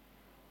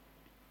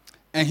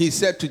 And he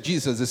said to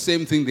Jesus the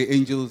same thing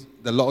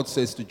the Lord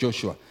says to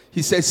Joshua.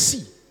 He says,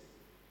 see.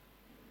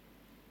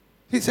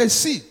 He says,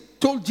 see.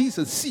 Told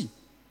Jesus, see.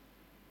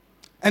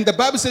 And the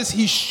Bible says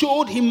he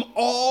showed him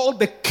all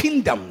the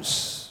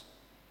kingdoms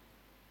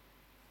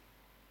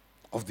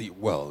of the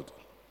world.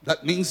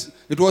 That means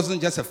it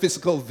wasn't just a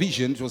physical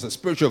vision, it was a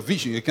spiritual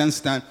vision. You can't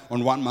stand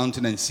on one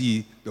mountain and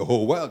see the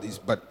whole world.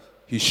 But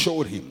he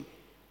showed him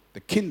the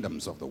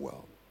kingdoms of the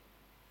world.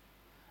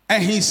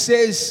 And he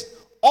says,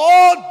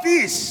 all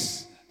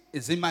this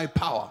is in my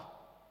power.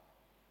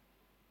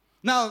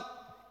 Now,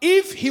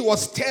 if he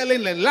was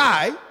telling a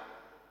lie,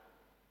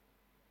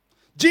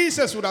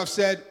 Jesus would have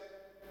said,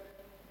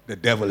 the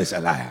devil is a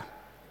liar.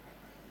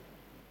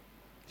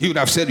 He would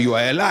have said, you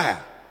are a liar.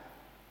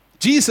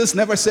 Jesus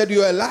never said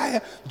you are a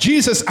liar.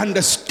 Jesus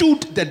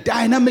understood the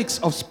dynamics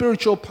of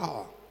spiritual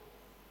power.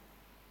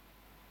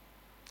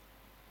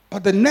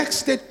 But the next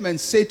statement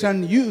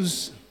Satan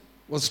used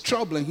was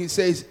troubling. He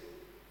says,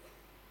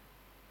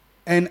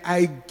 and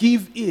I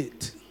give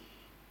it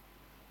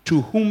to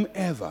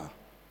whomever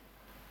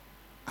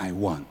I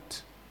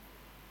want.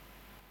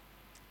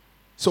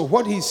 So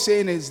what he's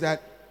saying is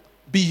that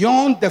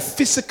beyond the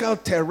physical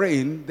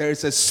terrain, there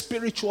is a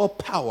spiritual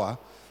power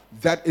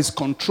that is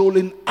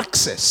controlling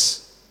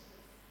access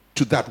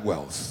to that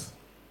wealth.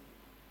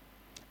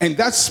 And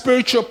that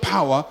spiritual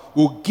power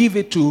will give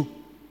it to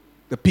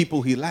the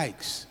people he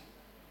likes.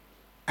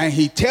 And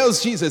he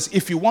tells Jesus,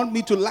 if you want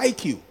me to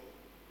like you,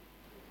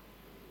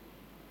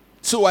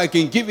 so I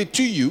can give it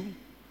to you,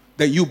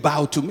 then you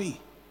bow to me.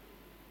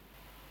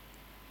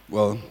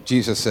 Well,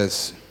 Jesus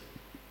says,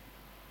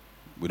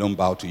 we don't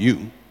bow to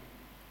you.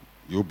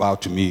 You'll bow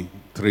to me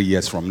 3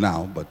 years from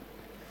now, but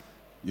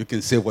you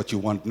can say what you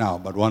want now,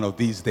 but one of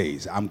these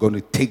days, I'm going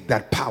to take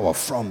that power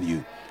from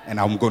you and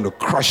I'm going to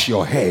crush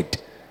your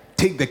head.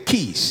 Take the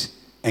keys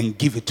and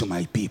give it to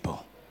my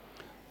people.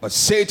 But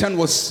Satan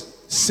was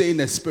saying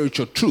a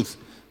spiritual truth.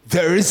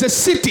 There is a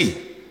city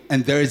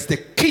and there is the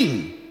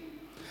king.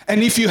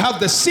 And if you have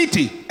the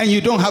city and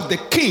you don't have the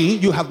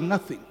king, you have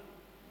nothing.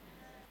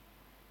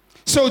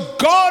 So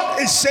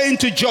God is saying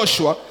to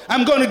Joshua,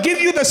 I'm going to give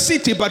you the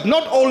city, but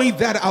not only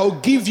that, I'll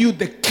give you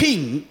the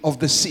king of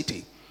the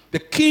city. The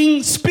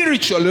king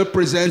spiritually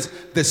represents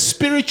the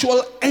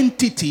spiritual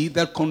entity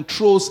that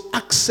controls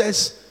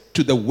access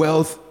to the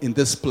wealth in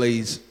this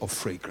place of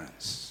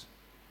fragrance.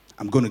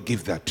 I'm going to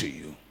give that to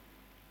you.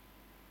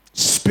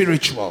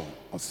 Spiritual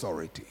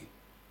authority.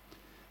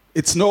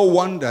 It's no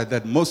wonder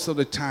that most of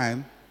the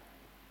time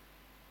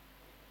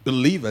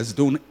believers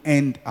don't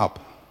end up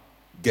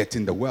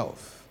getting the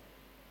wealth,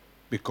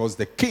 because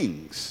the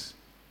kings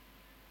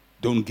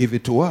don't give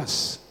it to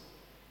us.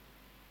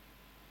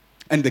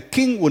 And the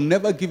king will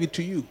never give it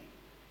to you,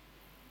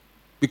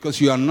 because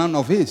you are none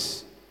of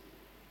his.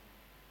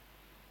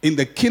 In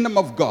the kingdom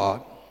of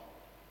God,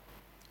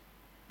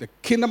 the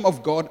kingdom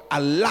of God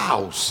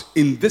allows,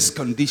 in this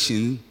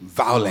condition,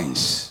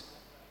 violence.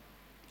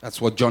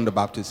 That's what John the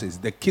Baptist says.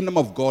 The kingdom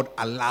of God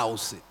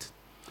allows it.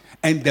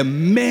 And the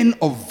men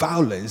of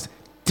violence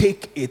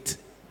take it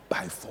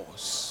by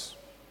force.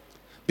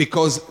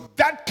 Because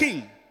that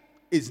king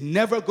is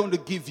never going to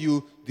give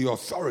you the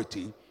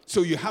authority.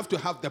 So you have to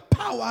have the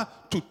power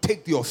to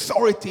take the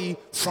authority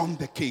from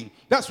the king.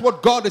 That's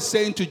what God is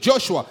saying to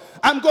Joshua.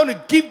 I'm going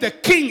to give the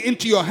king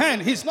into your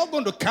hand. He's not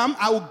going to come.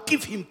 I will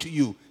give him to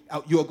you.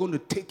 You are going to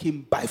take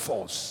him by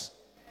force.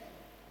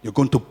 You're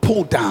going to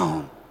pull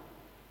down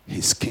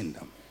his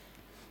kingdom.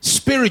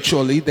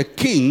 Spiritually, the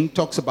king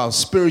talks about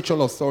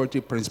spiritual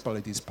authority,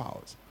 principalities,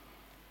 powers.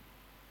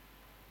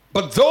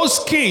 But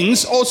those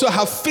kings also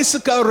have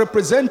physical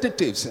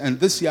representatives. And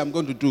this year I'm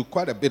going to do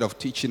quite a bit of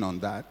teaching on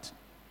that.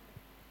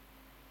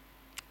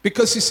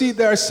 Because you see,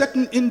 there are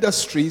certain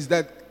industries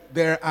that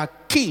there are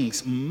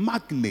kings,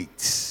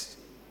 magnates,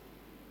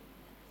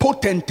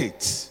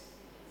 potentates,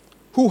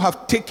 who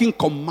have taken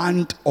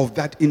command of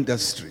that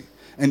industry.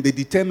 And they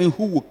determine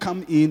who will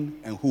come in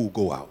and who will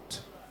go out.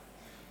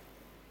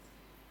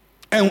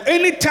 And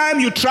anytime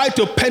you try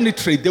to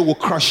penetrate, they will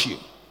crush you.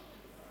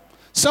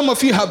 Some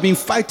of you have been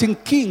fighting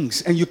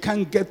kings and you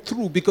can't get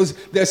through because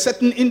there are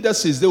certain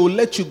industries, they will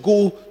let you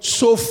go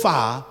so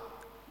far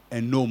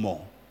and no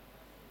more.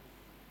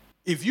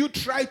 If you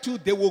try to,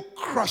 they will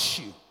crush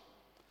you.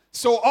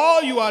 So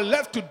all you are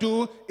left to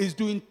do is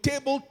doing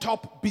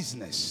tabletop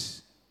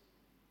business,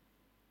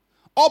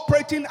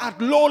 operating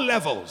at low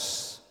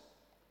levels,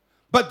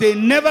 but they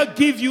never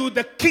give you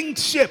the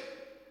kingship.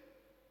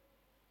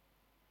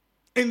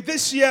 In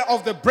this year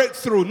of the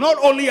breakthrough, not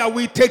only are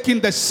we taking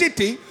the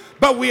city,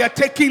 but we are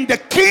taking the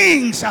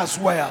kings as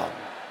well.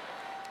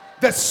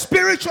 The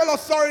spiritual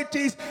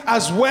authorities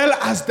as well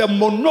as the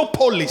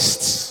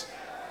monopolists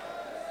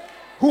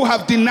who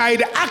have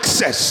denied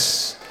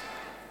access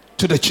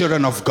to the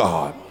children of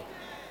God.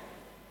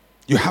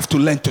 You have to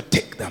learn to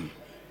take them.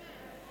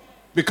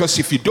 Because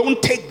if you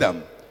don't take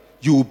them,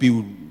 you will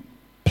be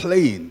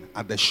playing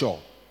at the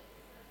shore.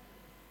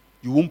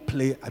 You won't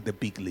play at the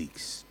big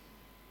leagues.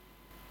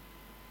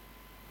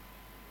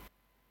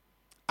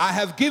 I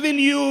have given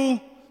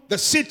you the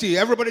city.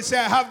 Everybody say,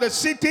 I have the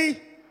city.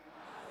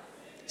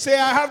 Say,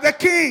 I have the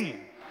king.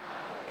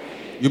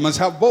 You must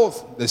have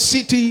both, the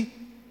city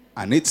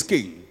and its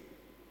king.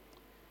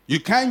 You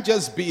can't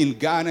just be in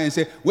Ghana and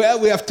say, well,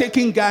 we have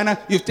taken Ghana.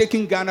 You've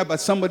taken Ghana, but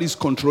somebody's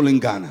controlling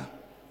Ghana.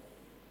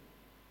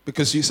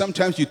 Because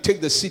sometimes you take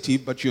the city,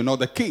 but you're not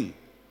the king.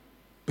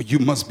 But you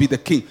must be the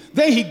king.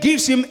 Then he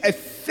gives him a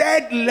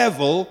third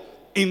level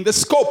in the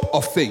scope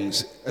of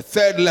things. A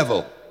third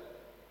level.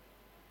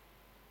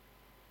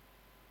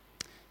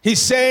 He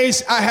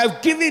says, I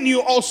have given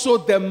you also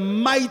the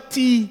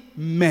mighty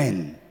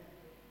men.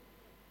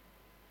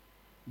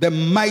 The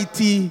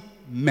mighty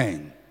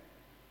men.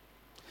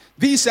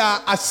 These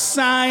are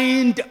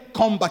assigned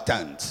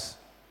combatants.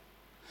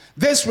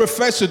 This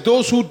refers to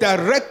those who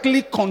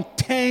directly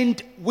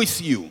contend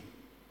with you.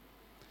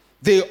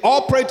 They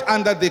operate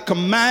under the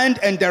command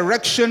and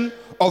direction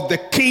of the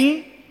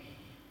king,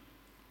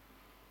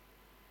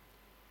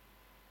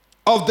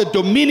 of the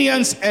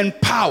dominions and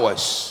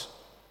powers.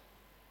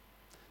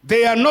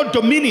 They are not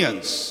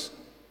dominions,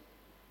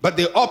 but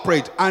they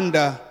operate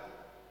under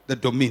the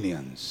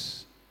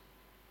dominions.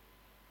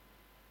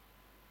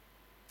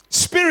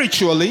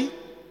 Spiritually,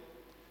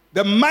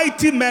 the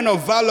mighty men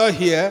of valor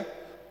here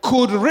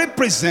could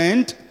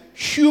represent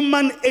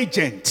human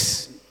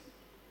agents.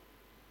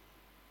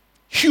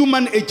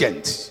 Human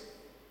agents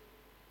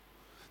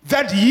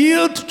that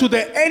yield to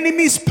the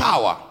enemy's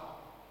power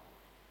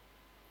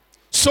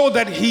so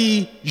that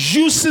he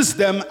uses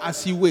them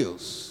as he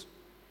wills.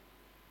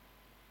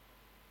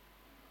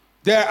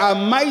 There are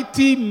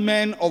mighty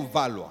men of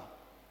valor.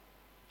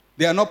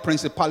 They are not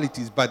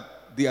principalities,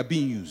 but they are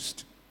being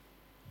used.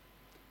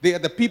 They are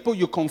the people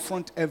you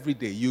confront every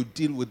day. You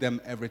deal with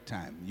them every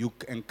time. You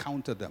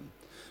encounter them.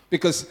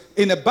 Because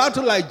in a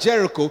battle like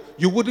Jericho,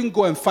 you wouldn't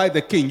go and fight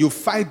the king. You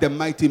fight the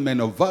mighty men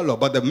of valor.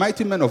 But the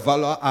mighty men of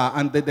valor are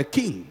under the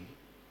king.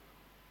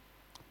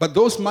 But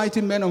those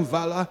mighty men of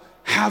valor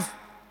have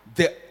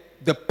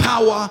the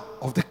power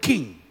of the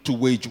king to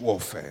wage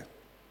warfare.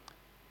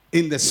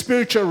 In the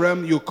spiritual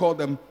realm, you call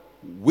them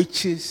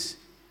witches,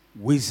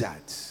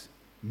 wizards,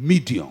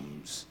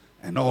 mediums,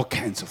 and all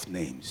kinds of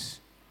names.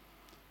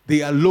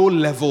 They are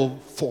low-level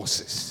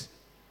forces,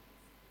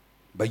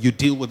 but you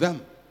deal with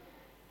them.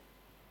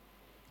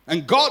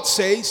 And God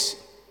says,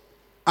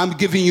 I'm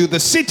giving you the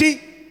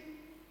city,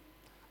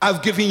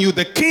 I've given you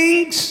the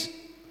kings,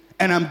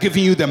 and I'm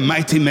giving you the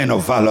mighty men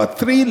of valor.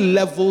 3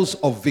 levels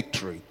of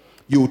victory.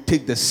 You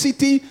take the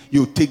city,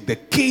 you take the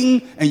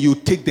king, and you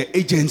take the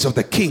agents of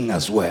the king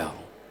as well.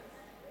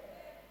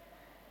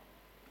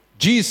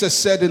 Jesus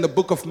said in the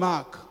book of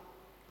Mark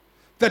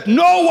that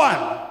no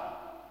one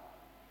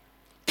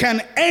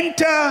can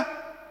enter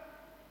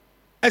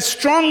a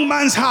strong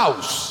man's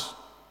house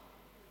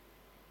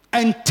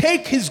and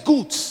take his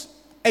goods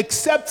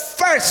except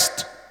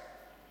first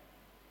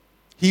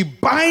he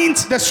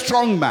binds the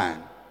strong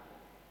man.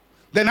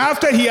 Then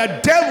after he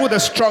had dealt with the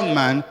strong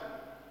man,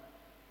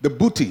 the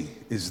booty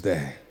is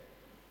there.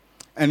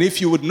 And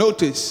if you would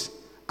notice,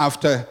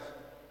 after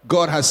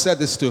God has said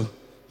this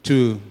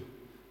to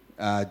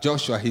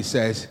Joshua, he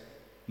says,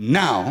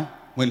 now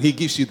when he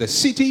gives you the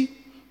city,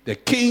 the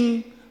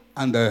king,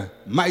 and the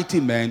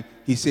mighty men,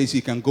 he says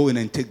you can go in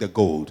and take the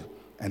gold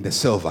and the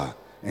silver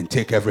and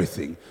take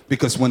everything.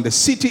 Because when the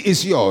city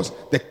is yours,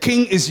 the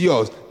king is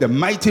yours, the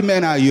mighty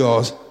men are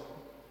yours,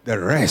 the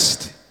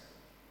rest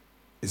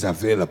is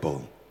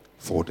available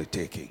for the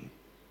taking.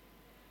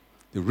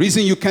 The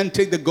reason you can't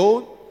take the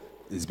gold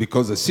is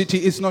because the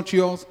city is not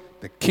yours,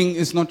 the king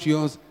is not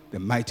yours, the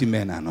mighty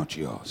men are not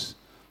yours.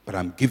 But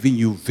I'm giving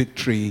you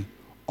victory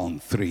on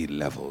 3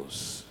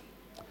 levels.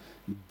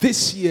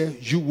 This year,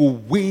 you will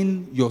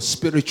win your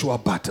spiritual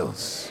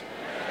battles.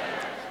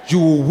 You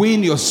will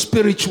win your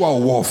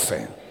spiritual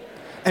warfare.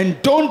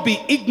 And don't be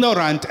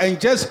ignorant and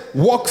just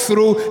walk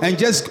through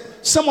and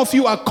some of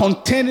you are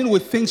contending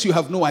with things you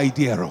have no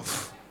idea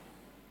of.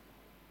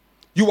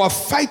 You are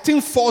fighting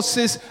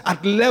forces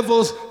at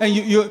levels and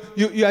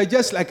you are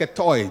just like a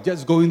toy,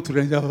 just going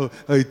through and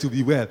it will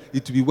be well,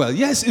 it will be well.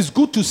 Yes, it's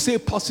good to say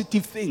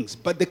positive things,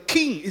 but the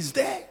king is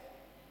there.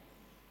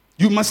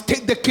 You must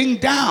take the king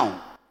down.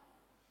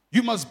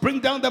 You must bring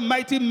down the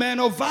mighty men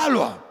of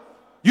valor.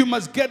 You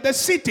must get the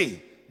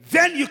city.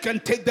 Then you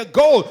can take the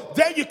gold.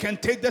 Then you can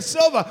take the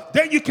silver.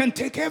 Then you can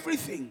take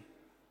everything.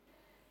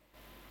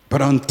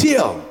 But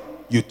until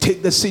you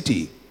take the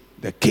city,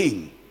 the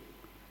king,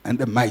 and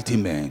the mighty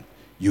men,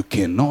 you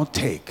cannot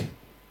take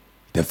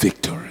the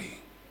victory.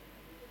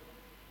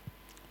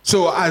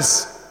 So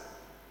as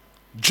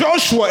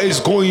Joshua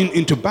is going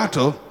into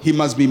battle, he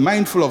must be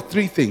mindful of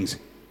 3 things.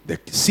 The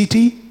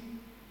city,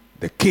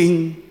 the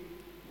king,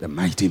 the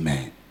mighty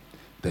man.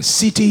 The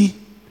city,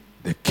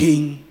 the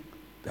king,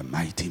 the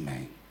mighty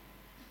man.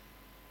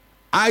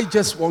 I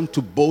just want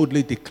to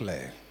boldly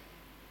declare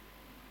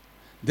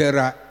there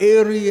are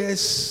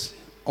areas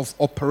of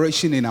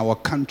operation in our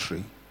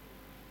country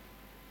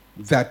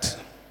that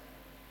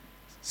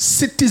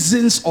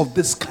citizens of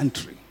this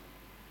country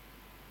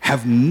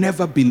have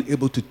never been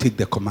able to take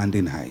the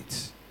commanding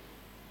heights.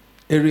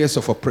 Areas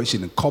of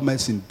operation in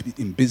commerce,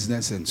 in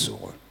business, and so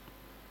on.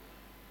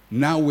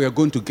 Now we are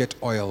going to get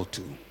oil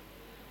too.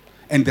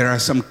 And there are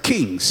some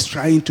kings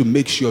trying to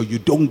make sure you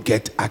don't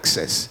get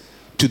access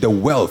to the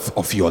wealth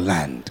of your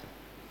land.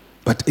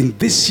 But in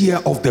this year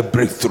of the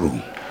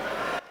breakthrough,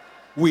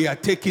 we are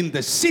taking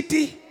the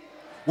city,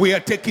 we are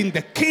taking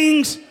the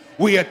kings,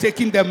 we are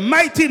taking the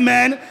mighty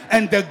men,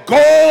 and the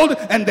gold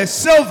and the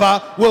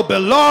silver will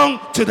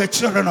belong to the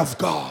children of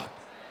God.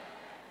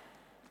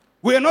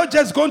 We are not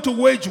just going to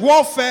wage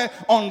warfare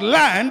on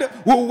land,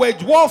 we'll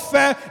wage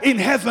warfare in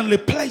heavenly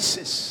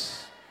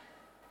places.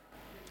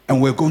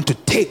 And we're going to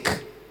take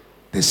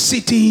the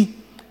city,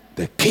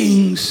 the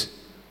kings,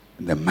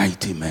 and the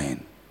mighty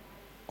men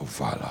of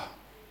valor.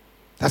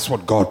 That's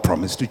what God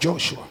promised to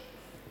Joshua.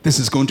 This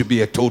is going to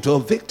be a total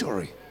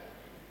victory.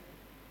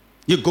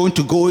 You're going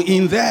to go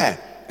in there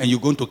and you're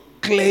going to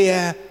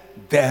clear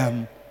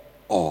them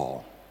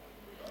all.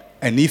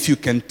 And if you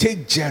can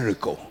take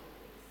Jericho,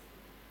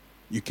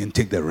 you can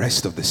take the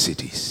rest of the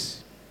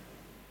cities.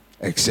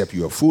 Except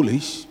you are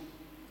foolish,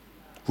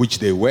 which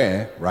they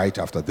were right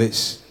after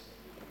this.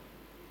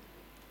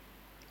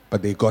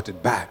 But they got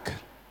it back.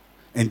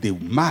 And they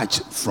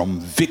marched from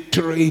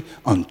victory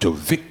unto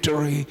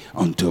victory,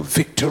 unto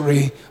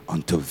victory,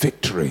 unto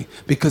victory.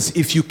 Because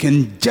if you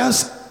can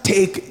just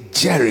take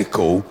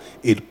Jericho,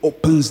 it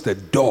opens the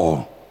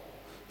door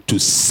to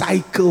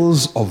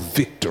cycles of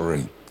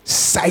victory.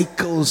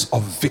 Cycles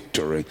of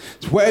victory.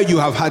 Where you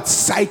have had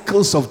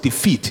cycles of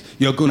defeat,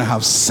 you're going to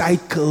have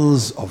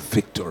cycles of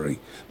victory.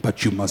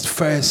 But you must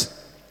first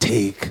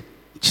take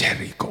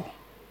Jericho.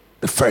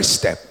 The first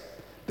step,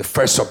 the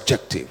first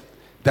objective.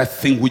 that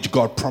thing which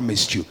God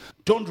promised you.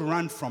 Don't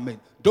run from it.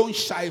 Don't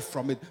shy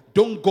from it.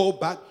 Don't go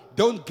back.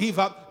 Don't give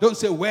up. Don't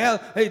say,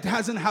 well, it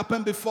hasn't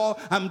happened before.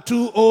 I'm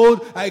too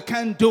old. I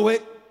can't do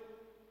it.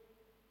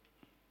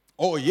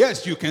 Oh,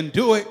 yes, you can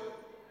do it.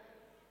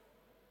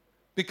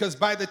 Because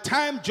by the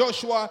time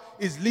Joshua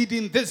is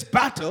leading this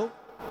battle,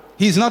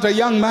 he's not a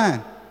young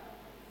man.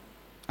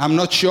 I'm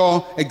not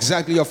sure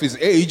exactly of his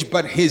age,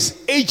 but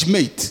his age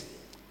mate,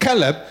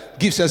 Caleb,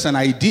 gives us an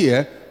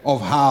idea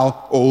of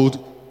how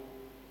old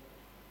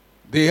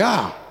they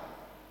are.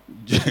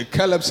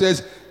 Caleb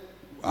says,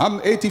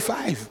 I'm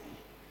 85.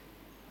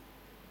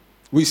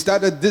 We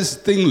started this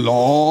thing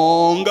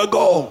long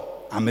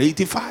ago. I'm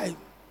 85.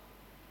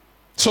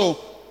 So,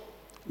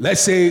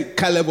 let's say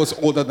Caleb was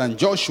older than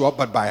Joshua,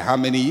 but by how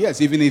many years?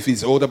 Even if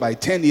he's older by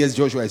 10 years,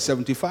 Joshua is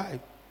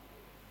 75.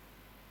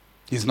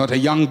 He's not a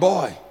young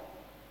boy.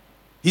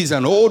 He's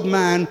an old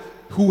man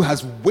who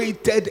has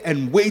waited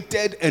and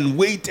waited and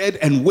waited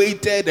and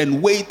waited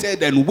and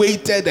waited and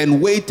waited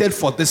and waited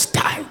for this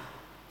time.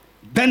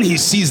 Then he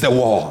sees the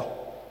wall.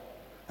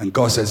 And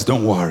God says,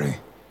 don't worry.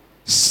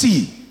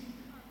 See,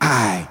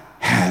 I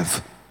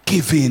have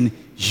given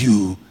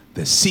you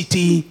the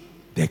city,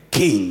 the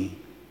king,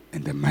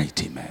 and the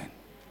mighty man.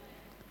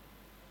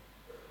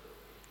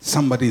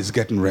 Somebody is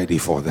getting ready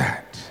for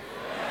that.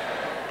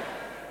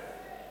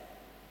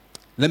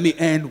 Let me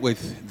end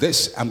with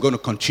this. I'm going to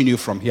continue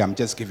from here. I'm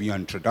just giving you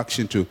an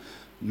introduction to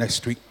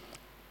next week.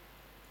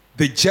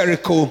 The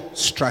Jericho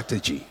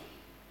strategy,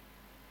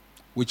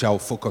 which I'll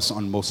focus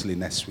on mostly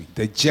next week.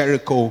 The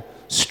Jericho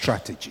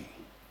strategy.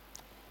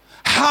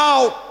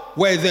 How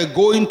were they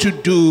going to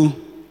do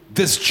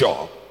this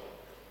job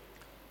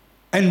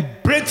and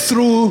break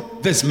through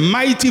this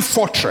mighty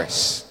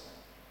fortress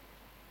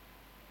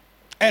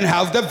and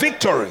have the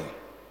victory?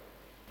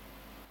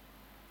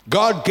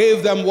 God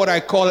gave them what I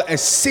call a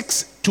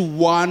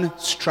 6-to-1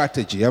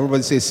 strategy.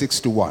 Everybody say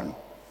 6-to-1.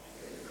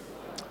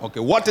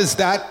 Okay, what is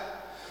that?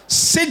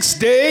 6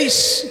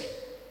 days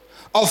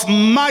of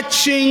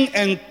marching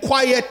and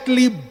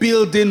quietly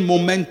building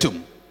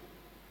momentum.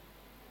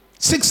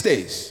 6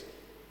 days.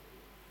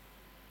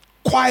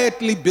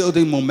 Quietly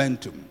building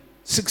momentum.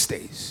 6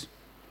 days.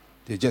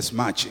 They're just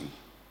marching.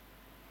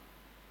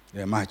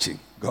 They're marching.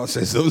 God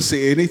says, don't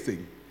say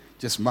anything.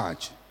 Just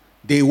march.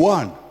 Day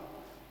 1,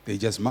 they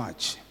just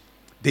march.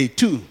 Day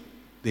 2,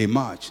 they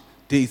march.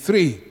 Day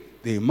 3,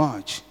 they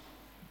march.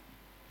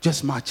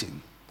 Just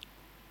marching.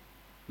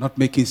 Not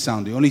making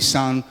sound. The only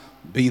sound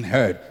being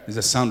heard is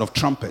the sound of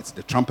trumpets.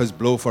 The trumpets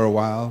blow for a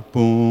while.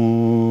 Boom,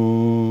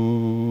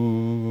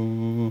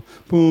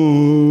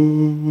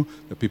 boom.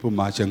 The people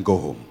march and go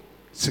home.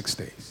 6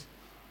 days.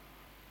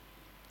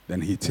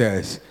 Then he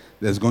says,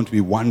 there's going to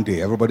be one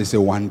day. Everybody say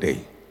one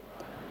day.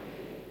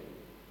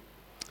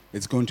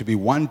 It's going to be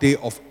one day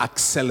of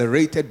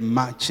accelerated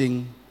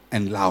marching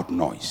and loud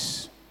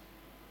noise.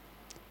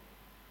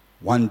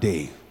 One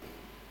day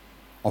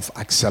of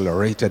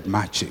accelerated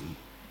marching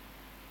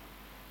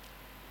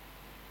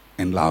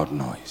and loud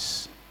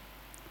noise.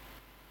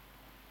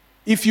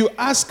 If you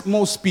ask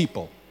most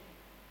people,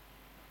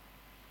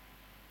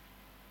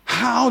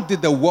 how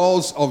did the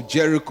walls of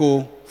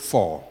Jericho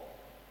fall?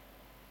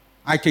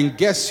 I can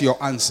guess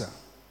your answer.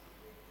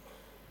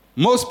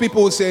 Most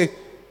people will say,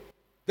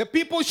 the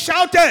people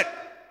shouted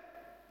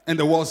and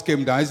the walls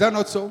came down. Is that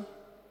not so?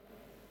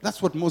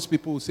 That's what most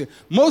people will say.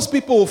 Most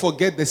people will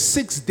forget the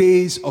 6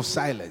 days of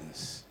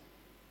silence.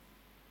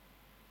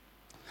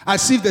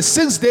 As if the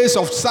 6 days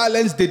of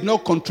silence did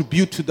not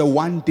contribute to the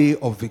one day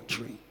of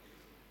victory.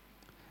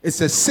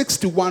 It's a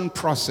 6-to-1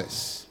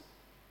 process.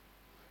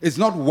 It's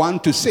not 1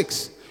 to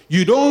 6.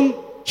 You don't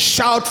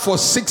shout for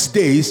 6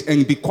 days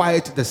and be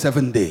quiet the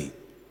 7th day.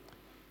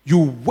 You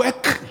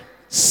work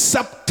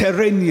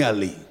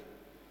subterraneally.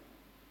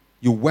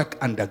 You work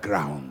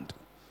underground.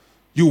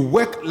 You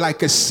work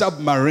like a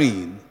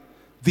submarine.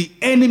 The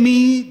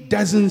enemy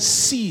doesn't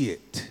see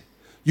it.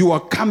 You are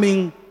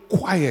coming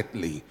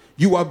quietly.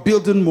 You are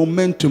building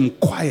momentum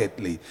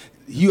quietly.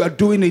 You are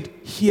doing it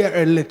here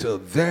a little,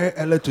 there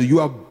a little.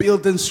 You are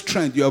building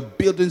strength. You are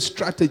building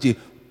strategy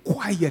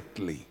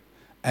quietly.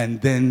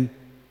 And then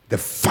the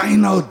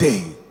final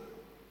day,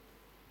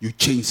 you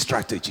change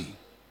strategy.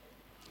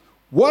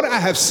 What I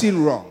have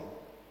seen wrong,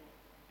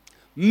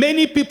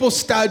 many people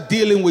start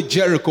dealing with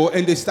Jericho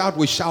and they start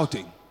with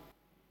shouting.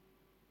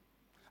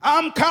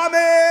 I'm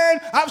coming.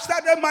 I've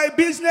started my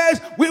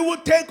business. We will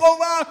take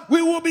over.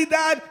 We will be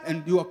that.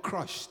 And you are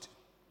crushed.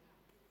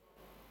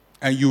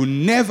 And you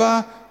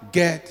never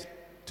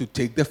get to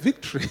take the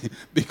victory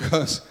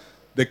because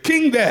the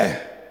king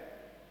there,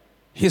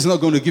 he's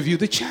not going to give you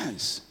the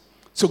chance.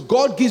 So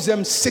God gives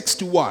them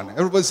 6-to-1.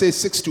 Everybody say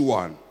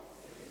 6-to-1.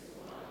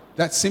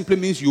 That simply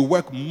means you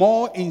work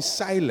more in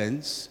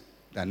silence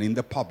than in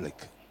the public.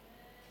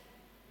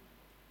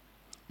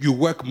 You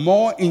work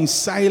more in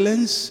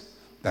silence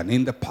than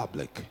in the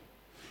public.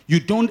 You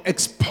don't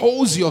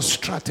expose your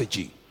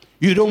strategy.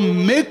 You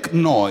don't make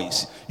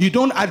noise. You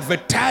don't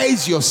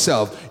advertise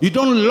yourself. You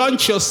don't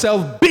launch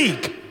yourself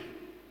big.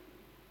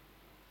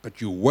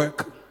 But you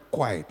work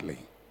quietly.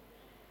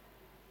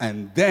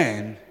 And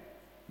then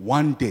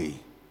one day,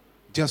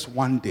 just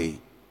one day,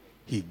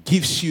 he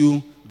gives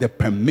you the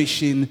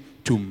permission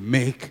to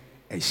make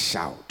a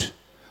shout.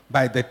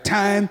 By the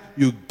time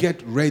you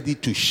get ready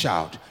to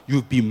shout,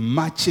 you'll be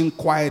marching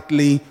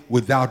quietly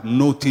without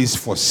notice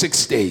for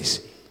 6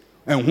 days.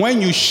 And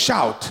when you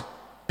shout,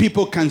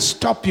 people can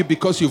stop you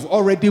because you've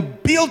already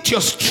built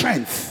your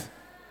strength.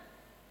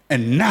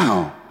 And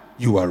now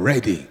you are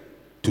ready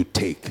to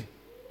take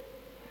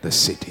the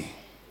city.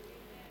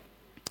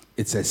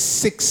 It's a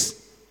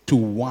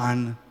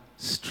 6-to-1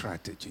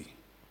 strategy.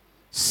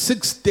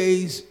 6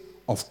 days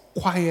of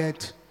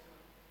quiet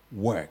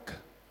work,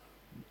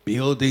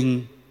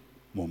 building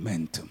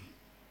momentum,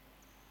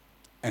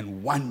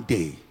 and 1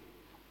 day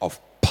of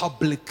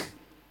public,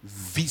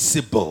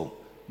 visible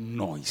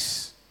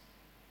noise.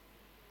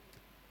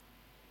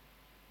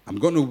 I'm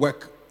going to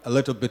work a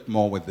little bit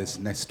more with this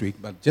next week,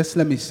 but just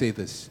let me say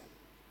this.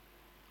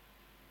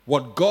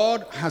 What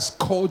God has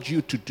called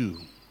you to do,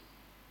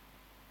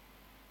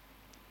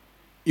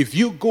 if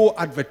you go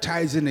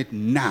advertising it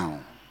now,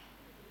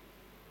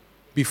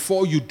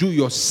 before you do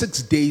your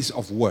 6 days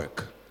of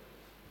work,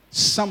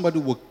 somebody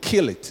will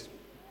kill it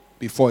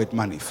before it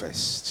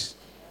manifests.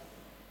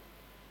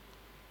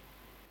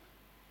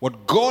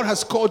 What God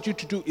has called you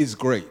to do is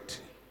great,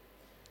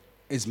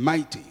 is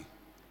mighty.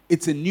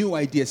 It's a new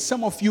idea.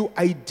 Some of you,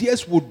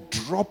 ideas will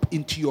drop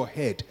into your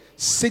head.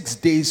 6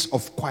 days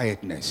of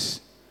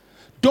quietness.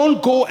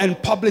 Don't go and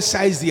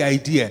publicize the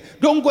idea.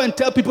 Don't go and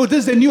tell people,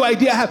 this is a new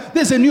idea I have.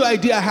 This is a new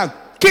idea I have.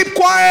 Keep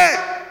quiet.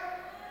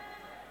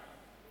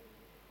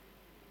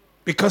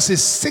 Because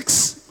it's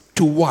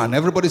 6-to-1.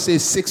 Everybody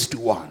says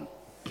 6-to-1.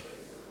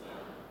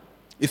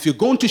 If you're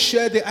going to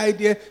share the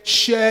idea,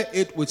 share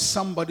it with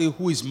somebody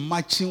who is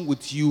marching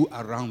with you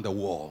around the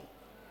wall.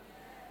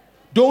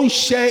 Don't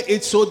share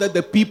it so that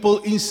the people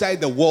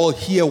inside the wall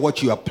hear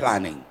what you are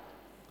planning.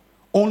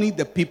 Only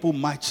the people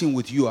marching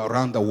with you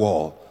around the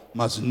wall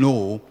must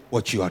know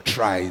what you are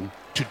trying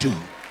to do.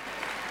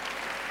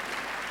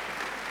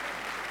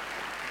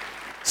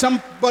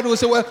 Somebody will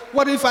say, well,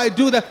 what if I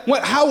do that?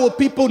 Well, how will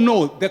people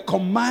know? The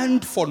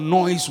command for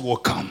noise will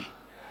come.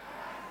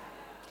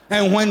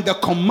 And when the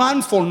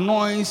command for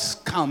noise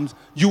comes,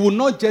 you will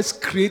not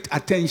just create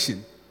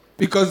attention.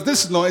 Because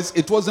this noise,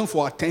 it wasn't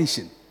for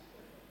attention.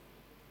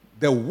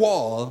 The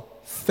wall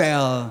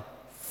fell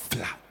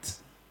flat.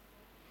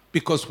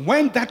 Because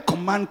when that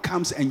command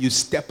comes and you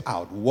step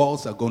out,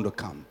 walls are going to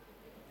come.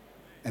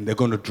 And they're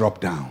going to drop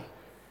down.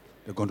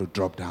 They're going to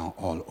drop down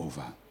all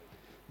over.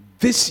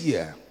 This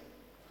year,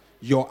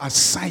 your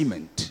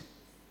assignment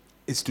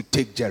is to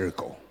take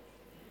Jericho.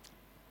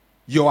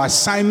 Your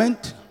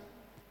assignment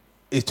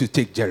is to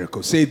take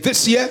Jericho. Say,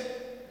 this year,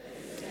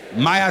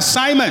 my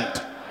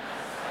assignment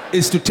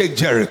is to take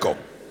Jericho.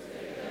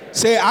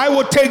 Say, I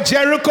will take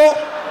Jericho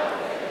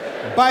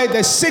by the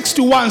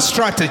 6-to-1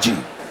 strategy.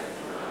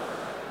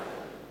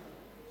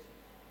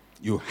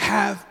 You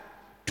have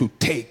to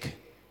take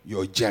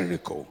your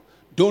Jericho.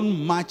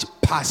 Don't march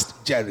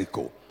past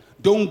Jericho.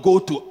 Don't go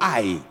to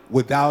Ai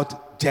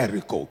without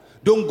Jericho.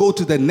 Don't go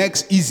to the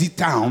next easy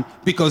town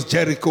because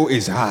Jericho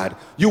is hard.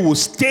 You will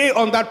stay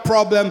on that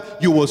problem.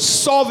 You will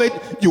solve it.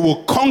 You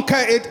will conquer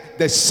it.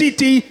 The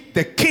city,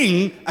 the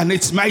king, and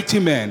its mighty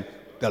men,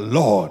 the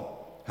Lord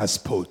has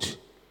put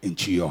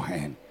into your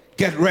hand.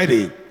 Get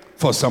ready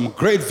for some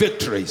great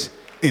victories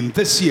in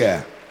this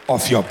year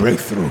of your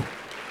breakthrough.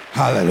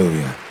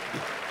 Hallelujah.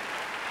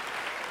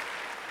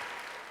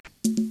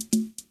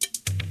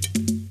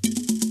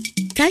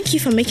 Thank you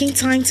for making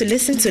time to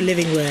listen to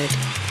Living Word.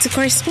 To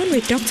correspond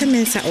with Dr.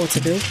 Mensa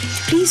Otabil,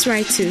 please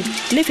write to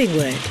Living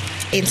Word,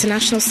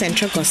 International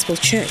Central Gospel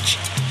Church,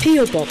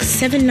 P.O. Box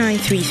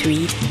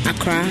 7933,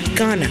 Accra,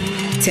 Ghana.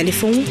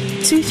 Telephone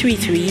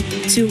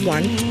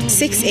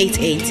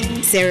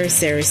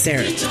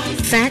 233-21-688-000.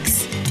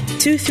 Fax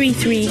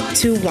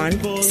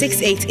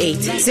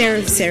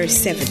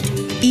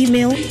 233-21-688-007.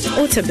 Email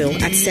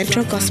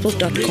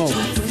otabil@centralgospel.com.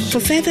 For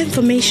further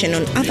information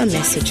on other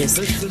messages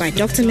by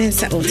Dr.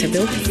 Mensa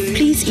Otabil,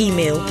 please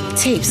email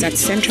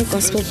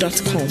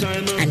tapes@centralgospel.com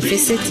and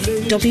visit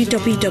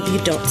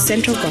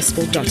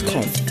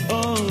www.centralgospel.com.